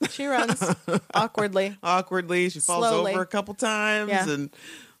runs. She runs awkwardly. Awkwardly. She falls Slowly. over a couple times, and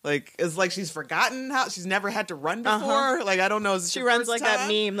like it's like she's forgotten how she's never had to run before. Like I don't know. She runs like that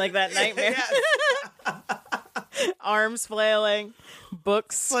meme, like that nightmare. Arms flailing,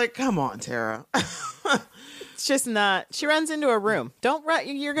 books. It's like, come on, Tara. It's just not. She runs into a room. Don't run.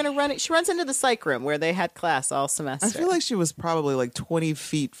 You're going to run it. She runs into the psych room where they had class all semester. I feel like she was probably like 20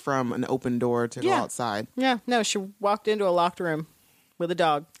 feet from an open door to go outside. Yeah. No, she walked into a locked room with a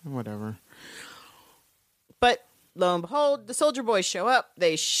dog. Whatever. But lo and behold, the soldier boys show up.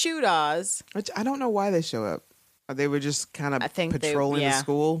 They shoot Oz. Which I don't know why they show up. They were just kind of I think patrolling the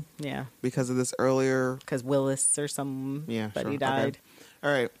school. Yeah. Because of this earlier. Because Willis or somebody died. Okay.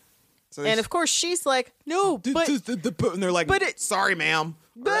 All right. So and of course she's like, no, but. And they're like, sorry, ma'am.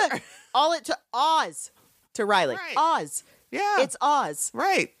 But all it took, Oz to Riley. Right. Oz. Yeah. It's Oz.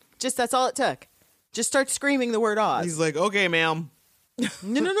 Right. Just that's all it took. Just start screaming the word Oz. He's like, okay, ma'am.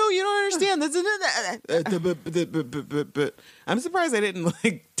 No, you don't understand. But I'm surprised they didn't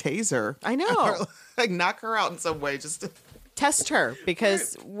like tase her. I know. Or, like knock her out in some way just to test her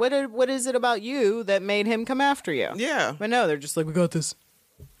because what is it about you that made him come after you? Yeah. But no, they're just like, we got this.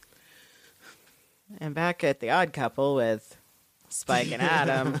 And back at the Odd Couple with Spike and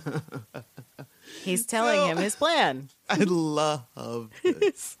Adam, he's telling him his plan. I love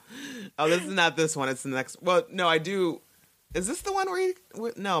this. Oh, this is not this one. It's the next. Well, no, I do. Is this the one where he?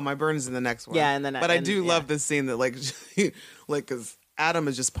 No, my burn is in the next one. Yeah, and then. But I do love this scene that like, because Adam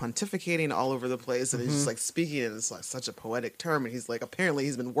is just pontificating all over the place, and he's just like speaking in this like such a poetic term, and he's like, apparently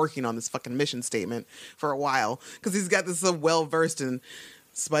he's been working on this fucking mission statement for a while because he's got this so well versed in.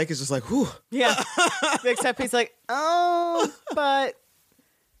 Spike is just like, whew. Yeah. Except he's like, oh, but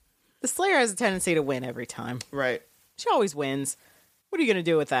the Slayer has a tendency to win every time. Right. She always wins. What are you gonna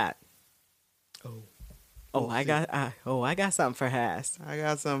do with that? I got something for her ass. I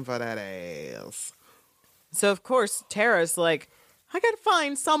got something for that ass. So of course Tara's like, I gotta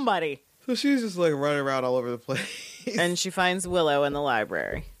find somebody. So she's just like running around all over the place. And she finds Willow in the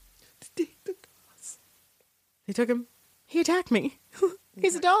library. He took him. He attacked me.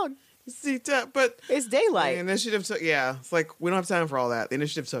 He's a dog. But it's daylight. The initiative took. Yeah, it's like we don't have time for all that. The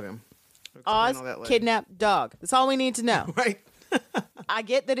initiative took him. Oz kidnapped dog. That's all we need to know. Right. I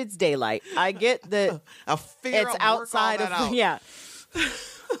get that it's daylight. I get that it's outside of. Yeah.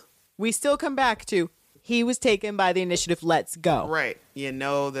 We still come back to he was taken by the initiative. Let's go. Right. You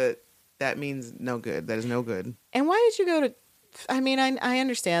know that means no good. That is no good. And why did you go to? I mean, I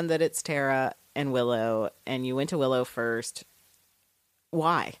understand that it's Tara and Willow, and you went to Willow first.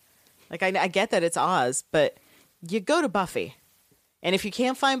 Why? Like, I get that it's Oz, but you go to Buffy. And if you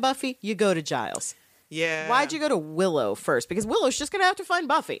can't find Buffy, you go to Giles. Yeah. Why'd you go to Willow first? Because Willow's just going to have to find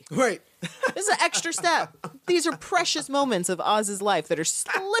Buffy. Right. This is an extra step. These are precious moments of Oz's life that are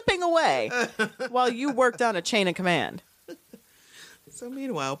slipping away while you worked on a chain of command. So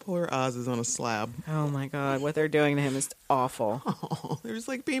meanwhile, poor Oz is on a slab. Oh my God. What they're doing to him is awful. Oh, they're just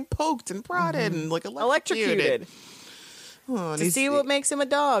like being poked and prodded and like electrocuted. Oh, to see what makes him a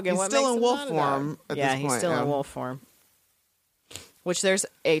dog and what makes him wolf not form a dog. Yeah, he's still in wolf form. Which there's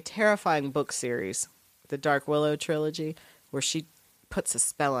a terrifying book series, the Dark Willow trilogy, where she puts a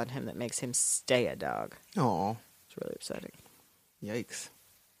spell on him that makes him stay a dog. Oh, it's really upsetting. Yikes!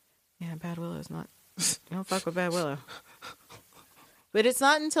 Yeah, Bad Willow's not. You don't fuck with Bad Willow. But it's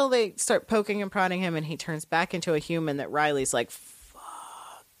not until they start poking and prodding him and he turns back into a human that Riley's like,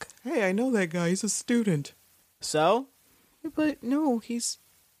 "Fuck." Hey, I know that guy. He's a student. So. But no, he's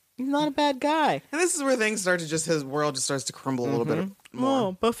not a bad guy. And this is where things start to his world just starts to crumble a little bit more.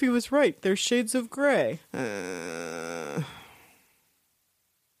 Oh, Buffy was right. There's shades of gray.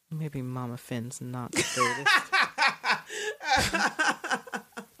 Maybe Mama Finn's not the greatest.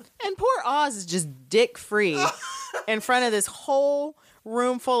 And poor Oz is just dick free in front of this whole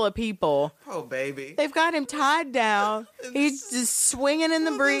room full of people. Oh, baby. They've got him tied down. He's just swinging in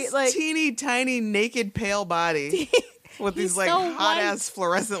the breeze. Like teeny, tiny, naked, pale body. With these like so hot ass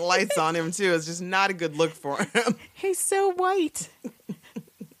fluorescent lights on him too. It's just not a good look for him. He's so white.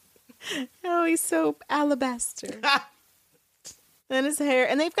 Oh, he's so alabaster. And his hair,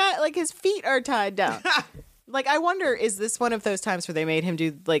 and they've got like his feet are tied down. Like, I wonder, is this one of those times where they made him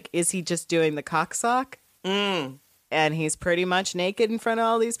do like, is he just doing the cock sock? And he's pretty much naked in front of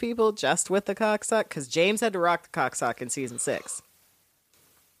all these people just with the cock sock? Because James had to rock the cock sock in season 6.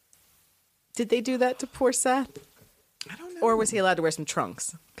 Did they do that to poor Seth? I don't know. Or was he allowed to wear some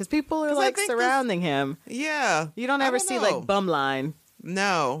trunks? Because people are like surrounding him. Yeah. You don't ever see like bum line.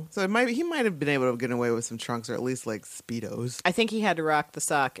 No. So he might have been able to get away with some trunks or at least like Speedos. I think he had to rock the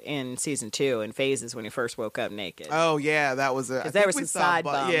sock in season 2 in phases when he first woke up naked. Oh, yeah. That was because there was some side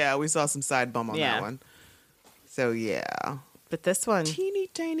bum. Yeah, we saw some side bum on that one. So, yeah. But this one. Teeny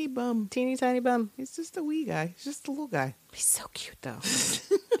tiny bum. Teeny tiny bum. He's just a wee guy. He's just a little guy. He's so cute, though. He's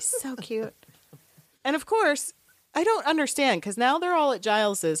so cute. And of course, I don't understand, because now they're all at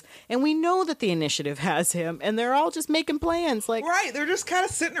Giles's, and we know that the initiative has him, and they're all just making plans. Like, right, they're just kind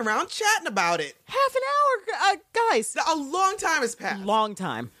of sitting around chatting about it. Half an hour, guys. A long time has passed. Long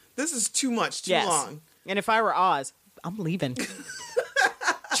time. This is too much, too long. And if I were Oz, I'm leaving.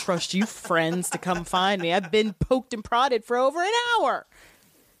 Trust you friends to come find me. I've been poked and prodded for over an hour.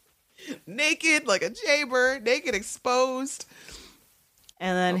 Naked like a jaybird, naked, exposed.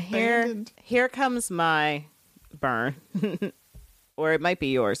 And then here comes my burn. Or it might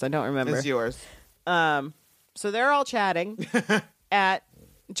be yours. I don't remember. It's yours. So they're all chatting at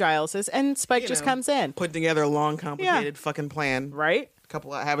Giles's, and Spike just comes in. Putting together a long, complicated fucking plan. Right?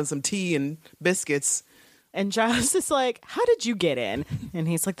 Couple having some tea and biscuits. And Giles is like, how did you get in? And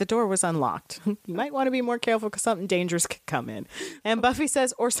he's like, the door was unlocked. You might want to be more careful because something dangerous could come in. And Buffy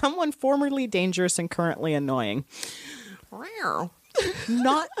says, or someone formerly dangerous and currently annoying.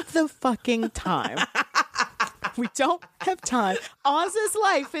 Not the fucking time. We don't have time. Oz's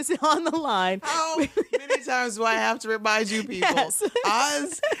life is on the line. How many times do I have to remind you people? Yes.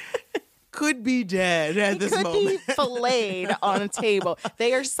 Oz could be dead at this moment. He could be filleted on a table.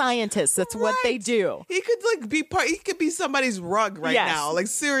 They are scientists. That's what they do. He could he could be somebody's rug right now. Like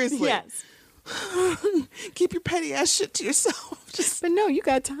seriously. Yes. Keep your petty ass shit to yourself. But no, you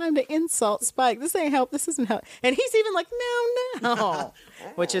got time to insult Spike. This ain't help. This isn't help. And he's even like, no.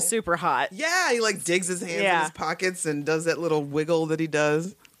 Which is super hot. Yeah, he like digs his hands in his pockets and does that little wiggle that he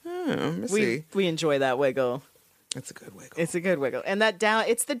does. Let me see. We enjoy that wiggle. It's a good wiggle. It's a good wiggle. And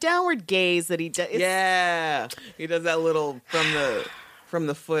it's the downward gaze that he does. Yeah. He does that little from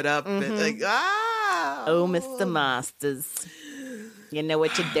the foot up. And like, Oh, Mr. Masters. You know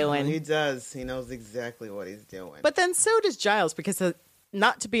what you're doing. He does. He knows exactly what he's doing. But then so does Giles, because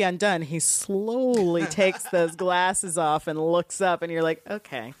not to be undone, he slowly takes those glasses off and looks up, and you're like,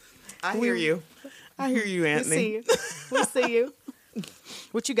 okay. I hear you, Anthony. We see you.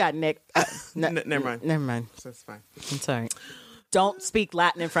 What you got, Nick? Never mind. Never mind. That's fine. I'm sorry. Don't speak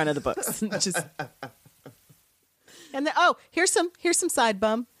Latin in front of the books. Just. And then, here's some side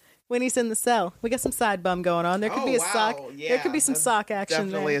bum. When he's in the cell, we got some side bum going on. There could be a sock. Yeah, there could be some sock action.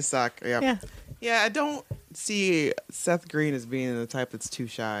 Definitely there. a sock. Yeah. I don't see Seth Green as being the type that's too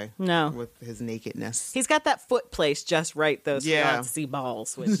shy. No, with his nakedness. He's got that foot placed just right, though. So you don't have to see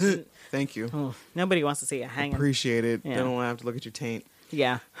balls. Which, thank you. Nobody wants to see it hanging. Appreciate it. Yeah. They don't want to have to look at your taint.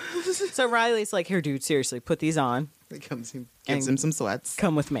 Yeah. So Riley's like, "Here, dude, seriously, put these on." He gives him some sweats.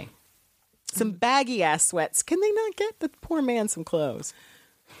 Come with me. Some baggy ass sweats. Can they not get the poor man some clothes?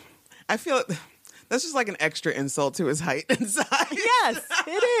 I feel that's just like an extra insult to his height and size. Yes,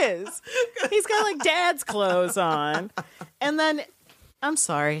 it is. He's got like dad's clothes on. And then, I'm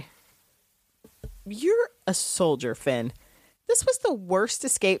sorry. You're a soldier, Finn. This was the worst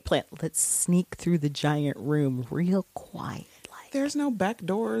escape plan. Let's sneak through the giant room real quiet. There's no back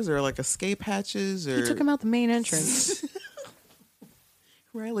doors or like escape hatches. Or... He took him out the main entrance.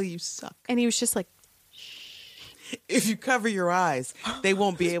 Riley, you suck. And he was just like, if you cover your eyes, they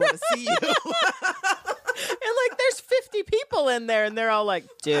won't be able to see you. And like, there's 50 people in there, and they're all like,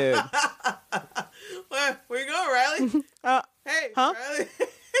 dude. Where you going, Riley? Hey, Riley.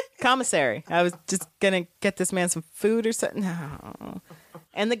 Commissary. I was just going to get this man some food or something. No.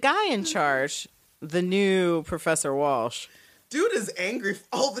 And the guy in charge, the new Professor Walsh. Dude is angry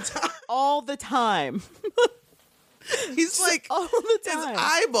all the time. All the time. He's like, all the time. His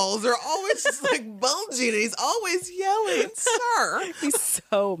eyeballs are always just like bulging, and he's always yelling, "Sir!" He's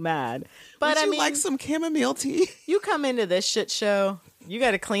so mad. But Would I you mean, like some chamomile tea? You come into this shit show, you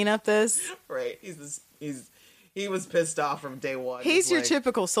got to clean up this. Right? He was pissed off from day one. He's your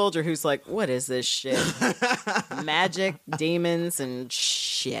typical soldier who's like, "What is this shit? Magic, demons, and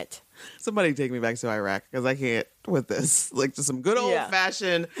shit." Somebody take me back to Iraq, because I can't with this. Like, just some good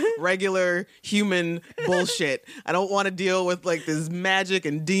old-fashioned, regular human bullshit. I don't want to deal with, like, this magic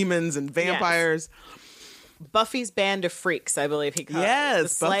and demons and vampires. Yes. Buffy's Band of Freaks, I believe he calls it.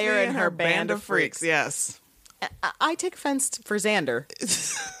 Yes, the Slayer Buffy and her Band of Freaks. Yes. I take offense for Xander,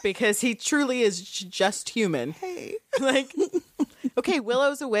 because he truly is just human. Hey. Like, okay,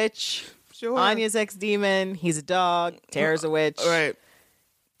 Willow's a witch. Sure. Anya's ex-demon. He's a dog. Tara's a witch. All right.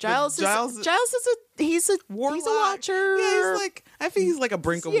 Giles is a warlock. He's a watcher. Yeah, I think he's like a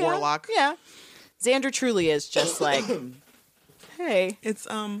brink of warlock. Yeah. Xander truly is just like, hey, he's a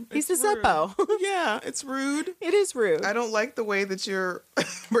Zeppo. Yeah, it's rude. It is rude. I don't like the way that you're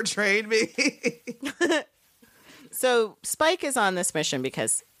portrayed me. So Spike is on this mission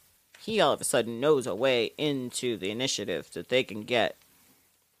because he all of a sudden knows a way into the initiative that they can get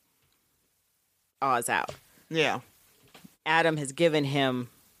Oz out. Yeah. Adam has given him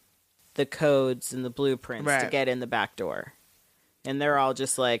the codes and the blueprints to get in the back door. And they're all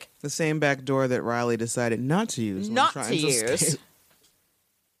just like... The same back door that Riley decided not to use. Not to use.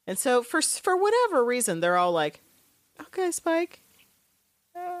 And so for whatever reason, they're all like, okay, Spike.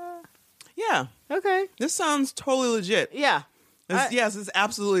 Yeah. Okay. This sounds totally legit. Yeah. Yes, this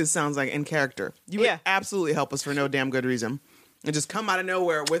absolutely sounds like in character. You would absolutely help us for no damn good reason. and just come out of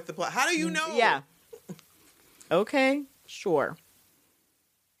nowhere with the plot. How do you know? Yeah. Okay, sure.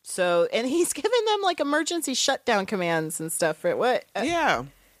 So, and he's giving them like emergency shutdown commands and stuff for what? Yeah.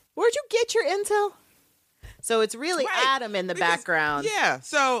 Where'd you get your intel? So it's really Right. Adam in the background. Yeah.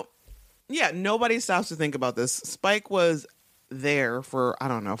 So, yeah, nobody stops to think about this. Spike was there for, I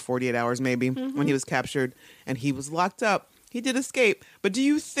don't know, 48 hours maybe when he was captured and he was locked up. He did escape. But do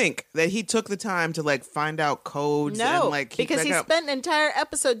you think that he took the time to like find out codes No, and like keep because back he up? spent an entire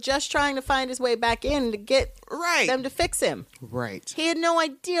episode just trying to find his way back in to get them to fix him. Right. He had no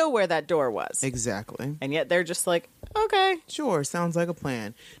idea where that door was. Exactly. And yet they're just like, okay. Sure, sounds like a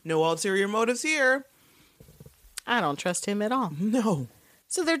plan. No ulterior motives here. I don't trust him at all. No.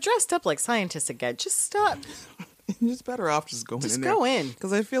 So they're dressed up like scientists again. Just stop. You're just better off just going Just in there. go in.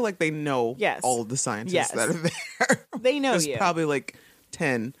 Because I feel like they know Yes. all of the scientists Yes. that are there. They know There's you. probably like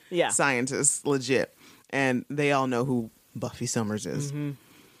 10 Yeah. scientists, legit. And they all know who Buffy Summers is. Mm-hmm.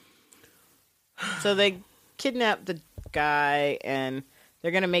 So they kidnap the guy and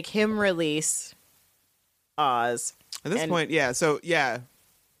they're going to make him release Oz. At this point, yeah. So,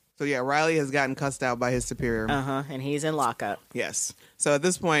 Riley has gotten cussed out by his superior. And he's in lockup. Yes. So at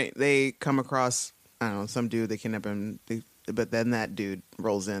this point, they come across, I don't know, some dude, they kidnap him. But then that dude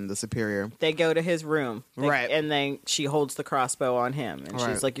rolls in, the superior. They go to his room. Right. And then she holds the crossbow on him. And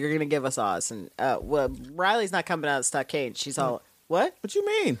Right. she's like, you're going to give us Oz. And Riley's not coming out of the stockade. She's all, what? What you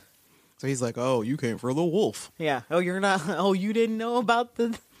mean? So he's like, oh, you came for the wolf. Yeah. Oh, you're not. Oh, you didn't know about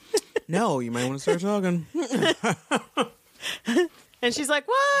the. No, you might want to start talking. And she's like,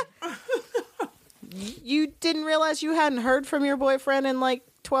 what? You didn't realize you hadn't heard from your boyfriend in like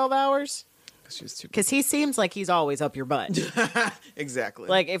 12 hours? Because he seems like he's always up your butt. Exactly.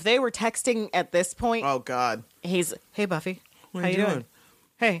 Like, if they were texting at this point, oh, God. he's, hey, Buffy. What how you doing?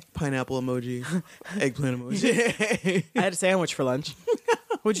 Hey. Pineapple emoji. Eggplant emoji. I had a sandwich for lunch.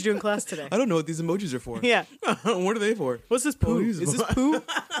 What'd you do in class today? I don't know what these emojis are for. Yeah. What are they for? What's this poo? Is this poo?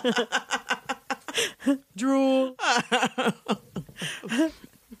 Drool.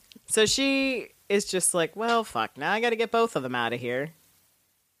 So she is just like, well, fuck. Now I got to get both of them out of here.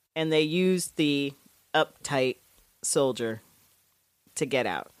 And they use the uptight soldier to get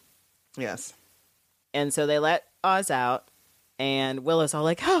out. Yes. And so they let Oz out. And Willow's all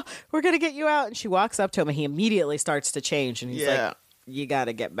like, oh, we're going to get you out. And she walks up to him and he immediately starts to change. And he's like, you got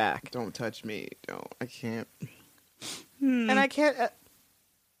to get back. Don't touch me. Don't. I can't. And I can't.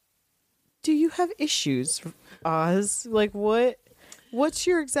 Do you have issues, Oz? Like, what's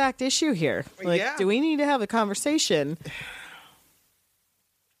your exact issue here? Like, do we need to have a conversation?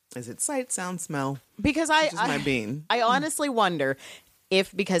 Is it sight, sound, smell? Because being. I honestly wonder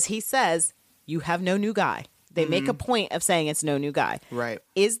if, because he says, you have no new guy. They make a point of saying it's no new guy. Right.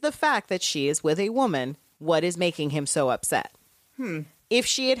 Is the fact that she is with a woman what is making him so upset? If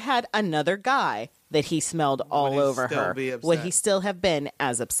she had had another guy that he smelled all over her, would he still have been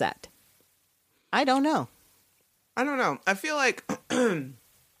as upset? I don't know. I don't know. I feel like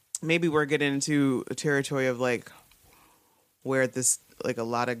maybe we're getting into a territory of like where this, like a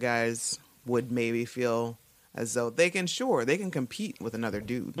lot of guys would maybe feel as though they can compete with another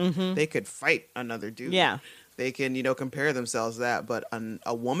dude. They could fight another dude. Yeah. They can, compare themselves to that. But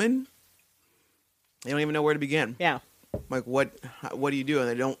a woman, they don't even know where to begin. Yeah. Like what do you do?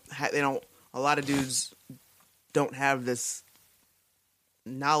 And a lot of dudes don't have this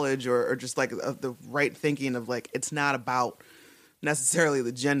knowledge or just like the right thinking of like, it's not about necessarily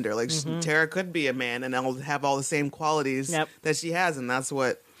the gender. Like Tara could be a man and they'll have all the same qualities that she has. And that's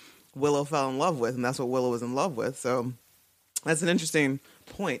what Willow fell in love with. And that's what Willow was in love with. So that's an interesting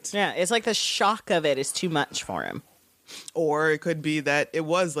point. Yeah. It's like the shock of it is too much for him. Or it could be that it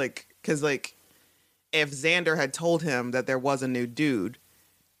was like, because like if Xander had told him that there was a new dude,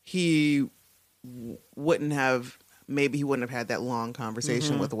 he wouldn't have had that long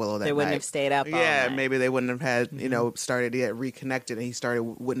conversation with Willow that night. They wouldn't have stayed up all night. Maybe they wouldn't have had, started to get reconnected,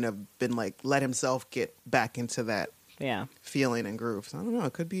 and wouldn't have been like, let himself get back into that feeling and groove. So I don't know,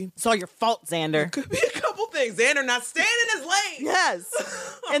 it could be. It's all your fault, Xander. It could be a couple things. Xander not staying in his lane.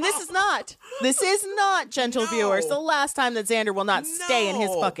 Yes. And this is not, gentle viewers, the last time that Xander will not stay in his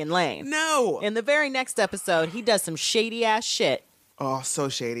fucking lane. No. In the very next episode, he does some shady ass shit. Oh, so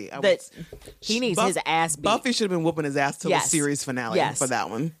shady. He needs his ass beat. Buffy should have been whooping his ass till the series finale for that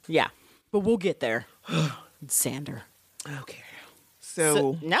one. Yeah. But we'll get there. Xander. Okay.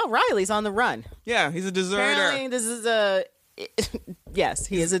 So now Riley's on the run. Yeah, he's a deserter. Apparently this is yes,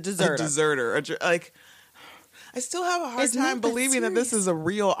 he is a deserter. A deserter. Like, I still have a hard time believing that this is a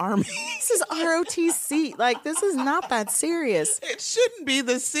real army. This is ROTC. Like, this is not that serious. It shouldn't be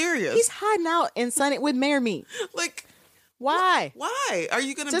this serious. He's hiding out in Sunny with Mare Meat. Like, Why? Why? Are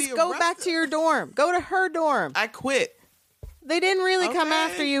you going to be Just go back to your dorm. Go to her dorm. I quit. They didn't really come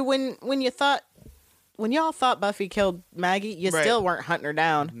after you when y'all thought Buffy killed Maggie. You still weren't hunting her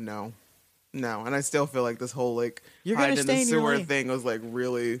down. No. And I still feel like this whole like You're hide gonna in stay the in your sewer lane. thing was like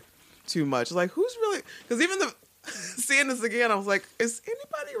really too much. Like who's really? Because even seeing this again, I was like, is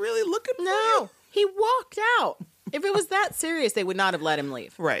anybody really looking for you? He walked out. If it was that serious, they would not have let him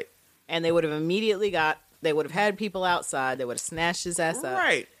leave. Right. And they would have they would have had people outside. They would have snatched his ass up.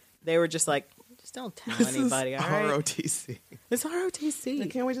 Right. They were just like, just don't tell anybody, all right? ROTC. It's ROTC.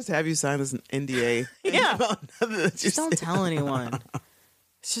 Can't we just have you sign this NDA? Yeah. Just don't tell anyone.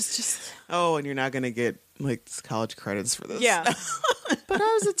 It's just. Oh, and you're not going to get like college credits for this. Yeah. But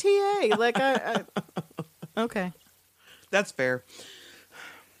I was a TA. Like, I okay. That's fair.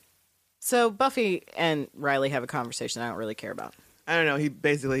 So Buffy and Riley have a conversation I don't really care about. I don't know. He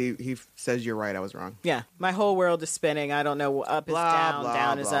basically he says you're right. I was wrong. Yeah, my whole world is spinning. I don't know. Up is down,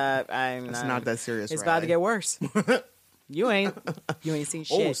 down is up. It's not that serious. It's about to get worse. You ain't seen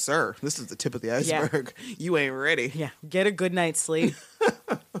shit. Oh, sir, this is the tip of the iceberg. Yeah. You ain't ready. Yeah, get a good night's sleep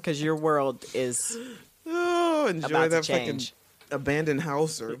because your world is. Oh, enjoy about that to change. fucking abandoned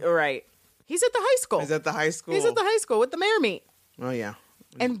house or right. He's at the high school. He's at the high school. He's at the high school with the mare meat. Oh yeah.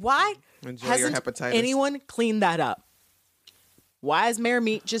 And why Enjoy hasn't your hepatitis. anyone cleaned that up? Why is mare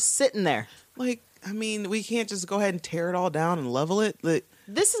meat just sitting there? Like, I mean, we can't just go ahead and tear it all down and level it. Like,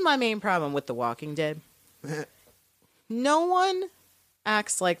 this is my main problem with The Walking Dead. No one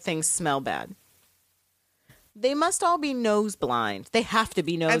acts like things smell bad. They must all be nose blind. They have to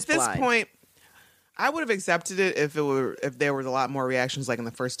be nose blind. At this point, I would have accepted it if there was a lot more reactions like in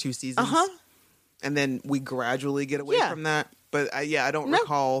the first 2 seasons. And then we gradually get away from that. But I don't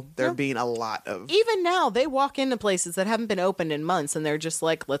recall there being a lot of. Even now, they walk into places that haven't been opened in months and they're just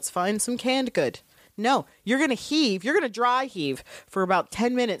like, let's find some canned good. No, you're going to heave. You're going to dry heave for about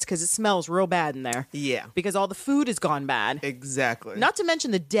 10 minutes because it smells real bad in there. Yeah. Because all the food has gone bad. Exactly. Not to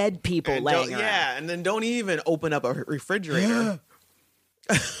mention the dead people laying around. Yeah, and then don't even open up a refrigerator.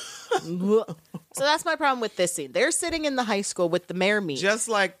 So that's my problem with this scene. They're sitting in the high school with the mare meat. Just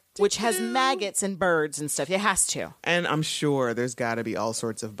like... Which has maggots and birds and stuff. It has to. And I'm sure there's got to be all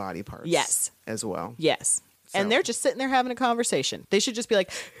sorts of body parts. Yes. As well. Yes. So. And they're just sitting there having a conversation. They should just be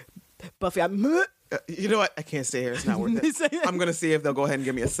like, Buffy, you know what? I can't stay here. It's not worth it. I'm going to see if they'll go ahead and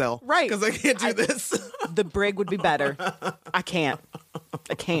give me a cell. Right. Because I can't do this. The brig would be better. I can't.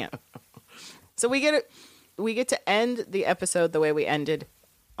 So we get to end the episode the way we ended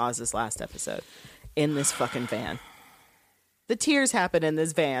Oz's last episode. In this fucking van. The tears happen in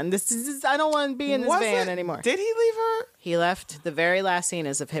this van. This is I don't want to be in this van anymore. Did he leave her? He left. The very last scene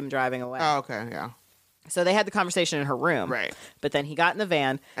is of him driving away. Oh, okay, yeah. So they had the conversation in her room. Right. But then he got in the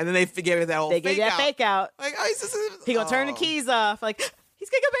van. And then they gave that whole fake out. They gave that fake out. Like, oh, he gonna turn the keys off. Like, he's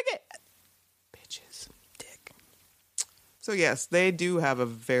gonna go back it. Bitches. Dick. So, yes, they do have a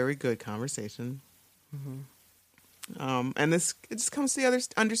very good conversation. Mm-hmm. And it just comes to the other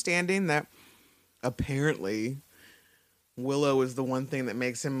understanding that apparently... Willow is the one thing that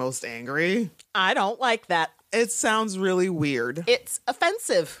makes him most angry. I don't like that. It sounds really weird. It's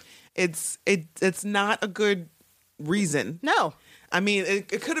offensive. It's not a good reason. No. I mean,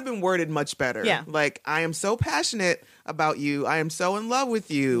 it could have been worded much better. Yeah. Like, I am so passionate about you. I am so in love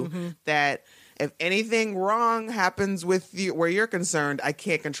with you that if anything wrong happens with you where you're concerned, I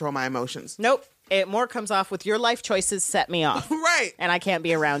can't control my emotions. Nope. It more comes off with your life choices set me off. Right. And I can't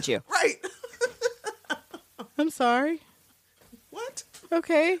be around you. Right. I'm sorry. What?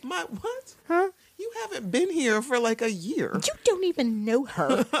 Okay. What? Huh? You haven't been here for like a year. You don't even know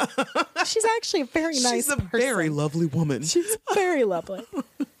her. She's actually a very nice She's a person. very lovely woman. She's very lovely.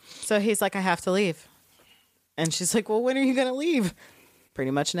 So he's like, I have to leave. And she's like, well, when are you going to leave?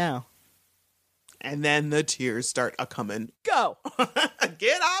 Pretty much now. And then the tears start a-coming. Go.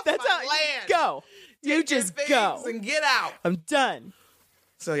 Get off my land. Go. You just go. And get out. I'm done.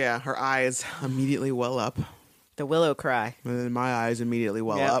 So yeah, her eyes immediately well up. The Willow cry. And then my eyes immediately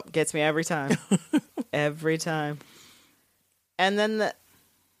well up. Gets me every time. Every time. And then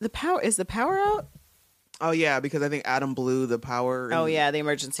the power, is the power out? Oh yeah, because I think Adam blew the power. The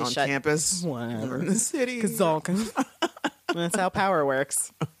emergency on shut. Campus. Whatever. In the city. That's how power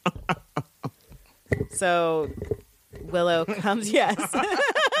works. So Willow comes, yes.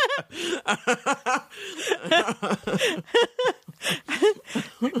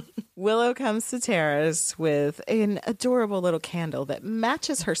 Willow comes to Tara's with an adorable little candle that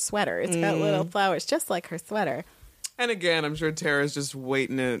matches her sweater. It's got little flowers just like her sweater. And again, I'm sure Tara's just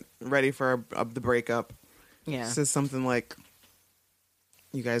waiting ready for the breakup. Yeah. Says something like,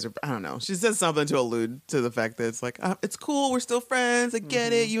 you guys are, I don't know. She says something to allude to the fact that it's like, it's cool. We're still friends. I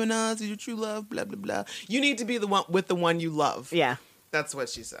get it. You and us, your true love, blah, blah, blah. You need to be the one with the one you love. Yeah. That's what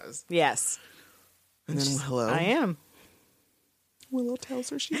she says. Yes. And then Willow. I am. Willow tells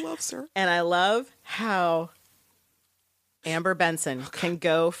her she loves her. And I love how Amber Benson can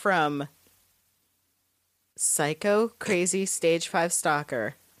go from psycho, crazy, stage 5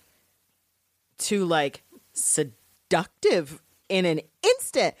 stalker to like seductive in an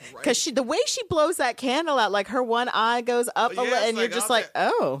instant. Because the way she blows that candle out, like her one eye goes up a little, and you're just like,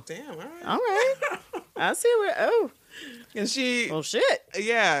 oh. Damn, all right. All right. I see where, oh. And she... Well, shit.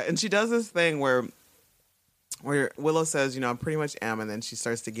 Yeah, and she does this thing where Willow says, you know, I pretty much am, and then she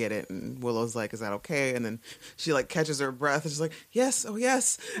starts to get it, and Willow's like, is that okay? And then she like catches her breath, and she's like, yes, oh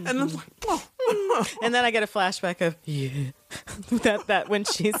yes. And I'm like, oh. And then I get a flashback of, yeah. that when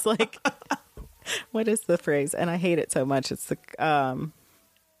she's like, what is the phrase? And I hate it so much. It's the, oh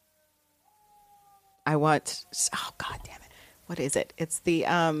God damn it. What is it? It's the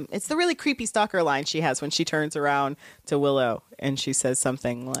really creepy stalker line she has when she turns around to Willow and she says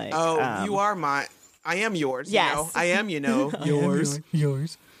something like, oh, you are my, I am yours. Yes. You know? I am, you know,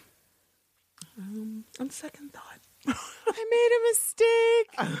 yours. On second thought.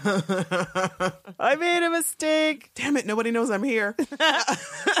 I made a mistake. Damn it, nobody knows I'm here.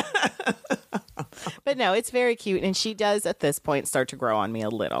 But no, it's very cute. And she does at this point start to grow on me a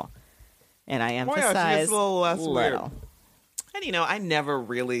little. And I emphasize she gets a little less little. weird. And you know, I never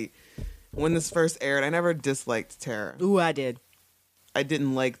really, when this first aired, I never disliked Tara. Ooh, I did. I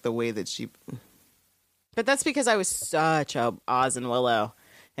didn't like the way that she... But that's because I was such a Oz and Willow.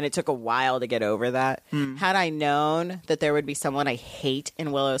 And it took a while to get over that. Had I known that there would be someone I hate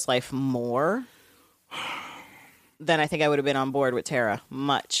in Willow's life more, then I think I would have been on board with Tara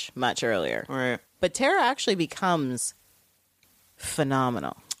much, much earlier. Right. But Tara actually becomes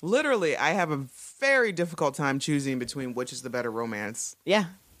phenomenal. Literally, I have a very difficult time choosing between which is the better romance. Yeah.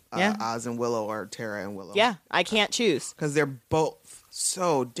 Yeah. Oz and Willow or Tara and Willow. Yeah. I can't choose. Because they're both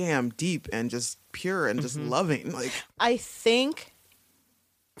so damn deep and just pure and just loving. Like, I think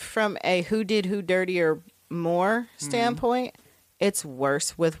from a who did who dirtier more standpoint, it's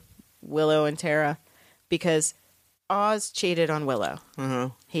worse with Willow and Tara because Oz cheated on Willow.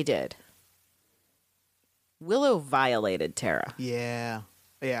 He did. Willow violated Tara. Yeah.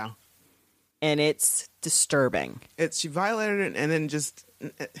 Yeah. And it's disturbing. She violated it and then just,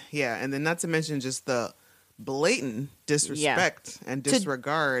 yeah. And then not to mention just the blatant disrespect and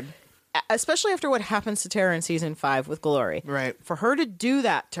disregard. Especially after what happens to Tara in season 5 with Glory. Right. For her to do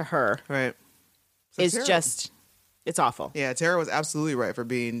that to her. Right. So is Tara, just, it's awful. Yeah. Tara was absolutely right for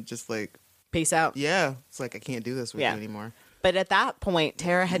being just like, peace out. yeah. It's like, I can't do this with you anymore. But at that point,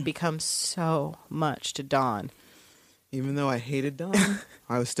 Tara had become so much to Dawn. Even though I hated Dawn,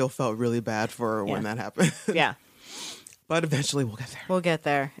 I still felt really bad for her when that happened. Yeah. But eventually we'll get there. We'll get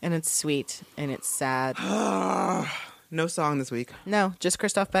there. And it's sweet. And it's sad. No song this week. No, just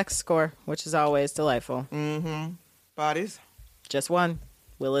Christoph Beck's score, which is always delightful. Bodies? Just one.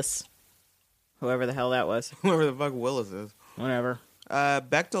 Willis. Whoever the hell that was. Whoever the fuck Willis is. Whatever.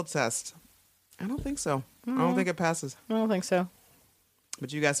 Bechdel test. I don't think so. I don't think it passes. I don't think so.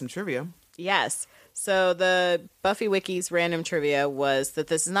 But you got some trivia. Yes. So the Buffy Wiki's random trivia was that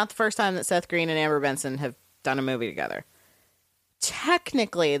this is not the first time that Seth Green and Amber Benson have done a movie together.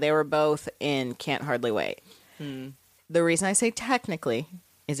 Technically, they were both in Can't Hardly Wait. The reason I say technically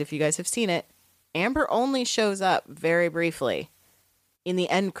is if you guys have seen it, Amber only shows up very briefly in the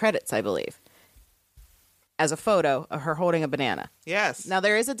end credits, I believe, as a photo of her holding a banana. Yes. Now,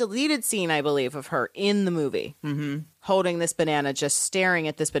 there is a deleted scene, I believe, of her in the movie holding this banana, just staring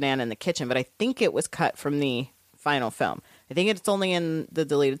at this banana in the kitchen. But I think it was cut from the final film. I think it's only in the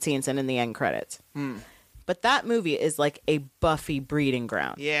deleted scenes and in the end credits. But that movie is like a Buffy breeding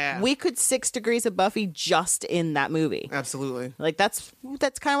ground. Yeah. We could 6 Degrees of Buffy just in that movie. Absolutely. Like, that's kind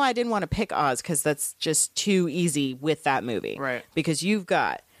of why I didn't want to pick Oz, because that's just too easy with that movie. Right. Because you've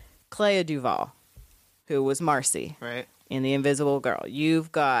got Clea Duvall, who was Marcy in The Invisible Girl.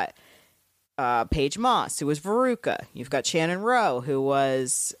 You've got Paige Moss, who was Veruca. You've got Shannon Rowe, who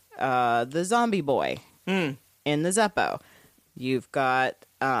was the zombie boy in the Zeppo. You've got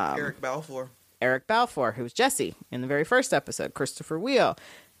Eric Balfour, who was Jesse in the very first episode. Christopher Wheel.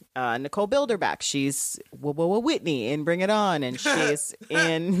 Nicole Bilderback. She's Whitney in Bring It On, and she's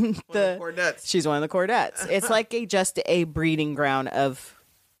in the Cordettes. She's one of the Cordettes. It's like just a breeding ground of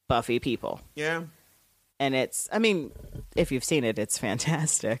Buffy people. Yeah. And it's, I mean, if you've seen it, it's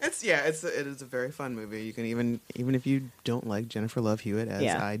fantastic. It is a very fun movie. You can even if you don't like Jennifer Love Hewitt,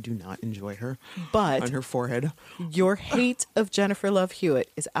 as I do not enjoy her, but on her forehead, your hate of Jennifer Love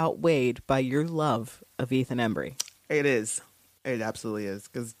Hewitt is outweighed by your love of Ethan Embry. It is. It absolutely is.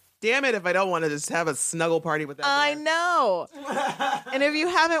 Because damn it, if I don't want to just have a snuggle party with that I boy. know. And if you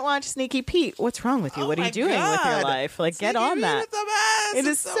haven't watched Sneaky Pete, what's wrong with you? What are you doing with your life? Like, Sneaky get on Pete that. is the best. It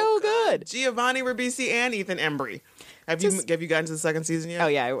is so good. Giovanni Ribisi and Ethan Embry. Have you gotten to the second season yet? Oh,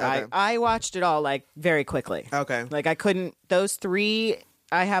 yeah. Okay. I watched it all, like, very quickly. Okay. Like, I couldn't, those three,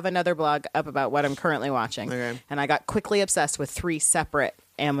 I have another blog up about what I'm currently watching. Okay. And I got quickly obsessed with 3 separate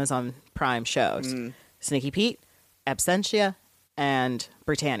Amazon Prime shows. Sneaky Pete, Absentia, and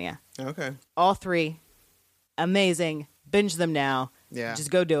Britannia. Okay. All 3, amazing. Binge them now. Yeah.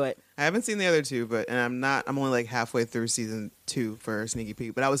 Just go do it. I haven't seen the other 2, but I'm only like halfway through season 2 for Sneaky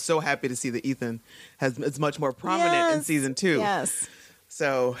Pete. But I was so happy to see that Ethan is much more prominent in season 2. Yes.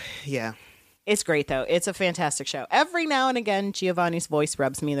 So, yeah. It's great, though. It's a fantastic show. Every now and again, Giovanni's voice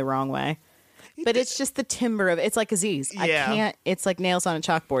rubs me the wrong way. But it's just the timbre of it. It's like Aziz. Yeah. I can't. It's like nails on a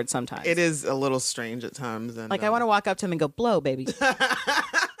chalkboard sometimes. It is a little strange at times. And, like, I want to walk up to him and go, blow, baby.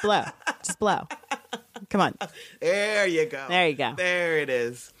 Blow. Just blow. Come on. There you go. There you go. There it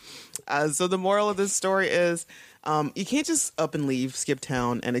is. So the moral of this story is you can't just up and leave, skip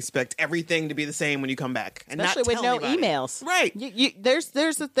town, and expect everything to be the same when you come back. And Especially not with tell no anybody. emails.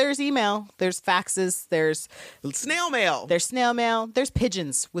 Right. There's email. There's faxes. There's snail mail. There's snail mail. There's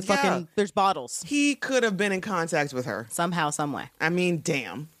pigeons with fucking. There's bottles. He could have been in contact with her somehow, some way. I mean,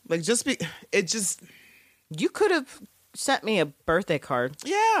 damn. Like, you could have sent me a birthday card.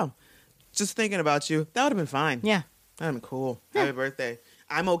 Yeah. Just thinking about you. That would have been fine. Yeah. That would have been cool. Yeah. Happy birthday.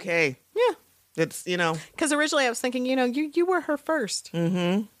 I'm okay. Yeah. It's, Because originally I was thinking, you were her first.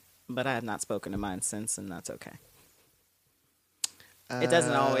 Mm-hmm. But I have not spoken to mine since, and that's okay. It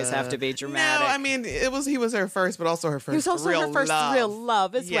doesn't always have to be dramatic. No, I mean, he was her first, but also her first He was also her first real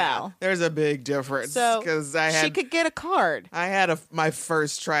love as well. There's a big difference. So because she could get a card. I had my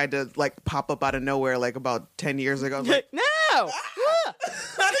first tried to like pop up out of nowhere like about 10 years ago. I was like, No!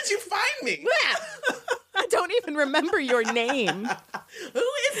 How did you find me? I don't even remember your name. Who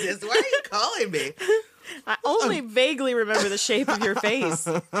is this? Why are you calling me? I only vaguely remember the shape of your face.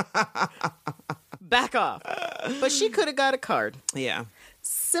 Back off. But she could have got a card. Yeah.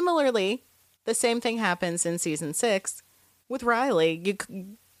 Similarly, the same thing happens in season 6 with Riley. You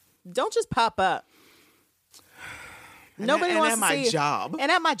don't just pop up. Nobody wants to see you. And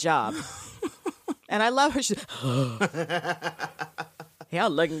at my job. And I love her. Y'all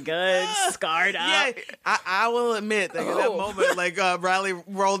looking good, scarred up. Yeah, I will admit that in that moment, like Riley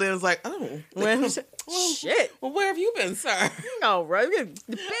rolled in and was like, well, shit. Well, where have you been, sir? No, right? Big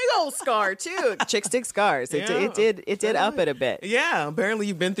old scar too. Chicks dig scars. It did up it a bit. Yeah, apparently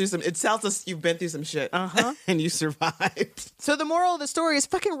you've been through some. It tells us you've been through some shit, and you survived. So the moral of the story is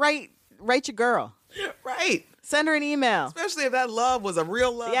fucking write your girl. Right. Send her an email. Especially if that love was a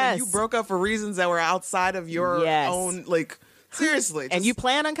real love and you broke up for reasons that were outside of your own, like, seriously. And you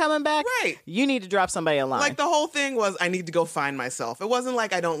plan on coming back? Right. You need to drop somebody a line. Like, the whole thing was, I need to go find myself. It wasn't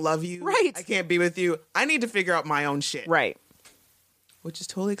like I don't love you. Right. I can't be with you. I need to figure out my own shit. Right. Which is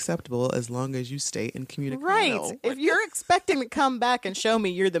totally acceptable as long as you stay in communication. Right. If you're expecting to come back and show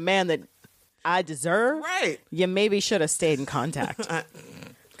me you're the man that I deserve, you maybe should have stayed in contact.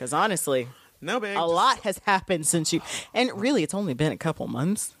 Because honestly... No, babe. A lot has happened since you... And really, it's only been a couple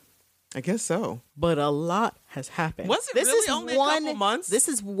months. I guess so. But a lot has happened. Was it really only a couple months? This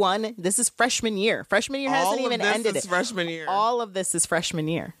is freshman year. Freshman year hasn't even ended. All of this is freshman year. All of this is freshman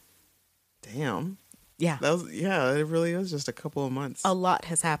year. Damn. Yeah. It really is just a couple of months. A lot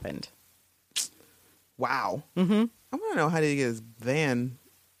has happened. Wow. Mm-hmm. I want to know, how did you get his van?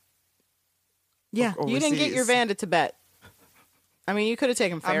 Yeah. You didn't get your van to Tibet. I mean, you could have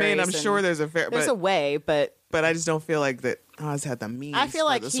taken ferries. I mean, I'm sure there's a way, but I just don't feel like that Oz had the means. I feel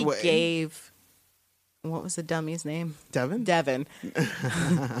like he way. gave, what was the dummy's name? Devin.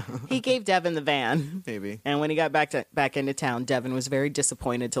 He gave Devin the van. Maybe. And when he got back into town, Devin was very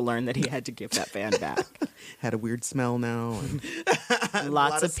disappointed to learn that he had to give that van back. Had a weird smell now. And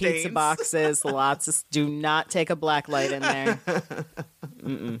lots of pizza boxes. Do not take a black light in there.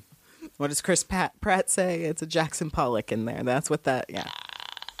 Mm-mm. What does Chris Pratt say? It's a Jackson Pollock in there. That's what that, yeah.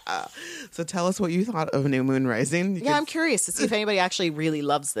 So tell us what you thought of New Moon Rising. I'm curious to see if anybody actually really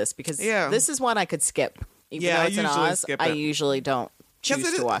loves this, because this is one I could skip. Even though it's an Oz, I usually don't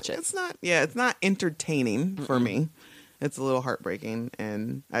choose to watch it. It's not entertaining for me. It's a little heartbreaking,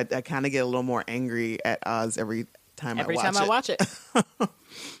 and I kind of get a little more angry at Oz every time Every I watch time it. I watch it.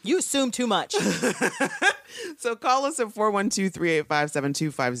 You assume too much. So call us at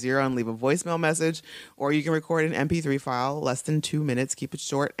 412-385-7250 and leave a voicemail message, or you can record an MP3 file, less than 2 minutes, keep it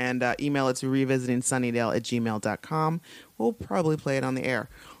short, and email it to revisitingsunnydale@gmail.com. We'll probably play it on the air.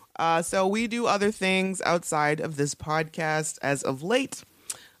 So we do other things outside of this podcast as of late.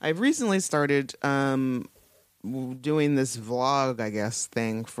 I've recently started doing this vlog, I guess,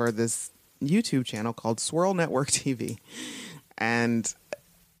 thing for this YouTube channel called Swirl Network TV. And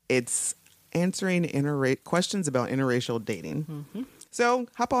it's answering questions about interracial dating. Mm-hmm. So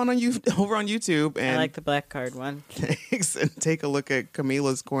hop on over on YouTube. And I like the black card one. Thanks. And take a look at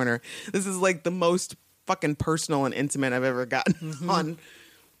Camila's Corner. This is like the most fucking personal and intimate I've ever gotten on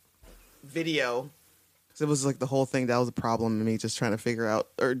video. So it was like the whole thing. That was a problem to me, just trying to figure out,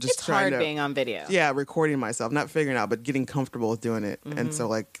 or just It's trying hard to, being on video. Yeah, recording myself, not figuring out, but getting comfortable with doing it. And so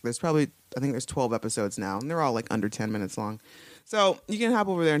like there's probably, I think there's 12 episodes now, and they're all like under 10 minutes long. So you can hop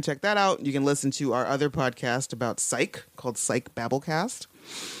over there and check that out. You can listen to our other podcast about psych called Psych Babblecast,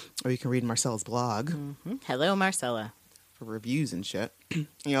 or you can read Marcella's blog. Mm-hmm. Hello, Marcella. For reviews and shit. And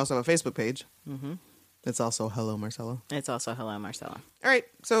you also have a Facebook page. Mm-hmm. It's also Hello Marcella. It's also Hello, Marcella. All right,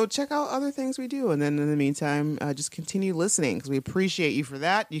 so check out other things we do, and then in the meantime, just continue listening, because we appreciate you for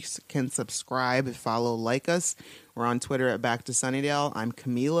that. You can subscribe, follow, like us. We're on Twitter at Back to Sunnydale. I'm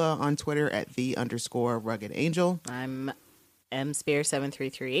Camila on Twitter at _Rugged Angel. I'm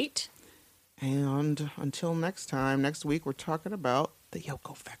mspear7338. And until next time, next week, we're talking about the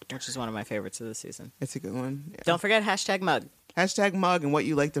Yoko Factor, which is one of my favorites of the season. It's a good one. Yeah. Don't forget #mug. #mug and what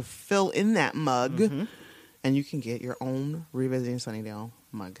you like to fill in that mug. Mm-hmm. And you can get your own Revisiting Sunnydale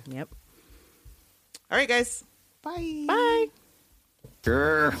mug. Yep. All right, guys. Bye. Bye.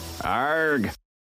 Grr. Arg.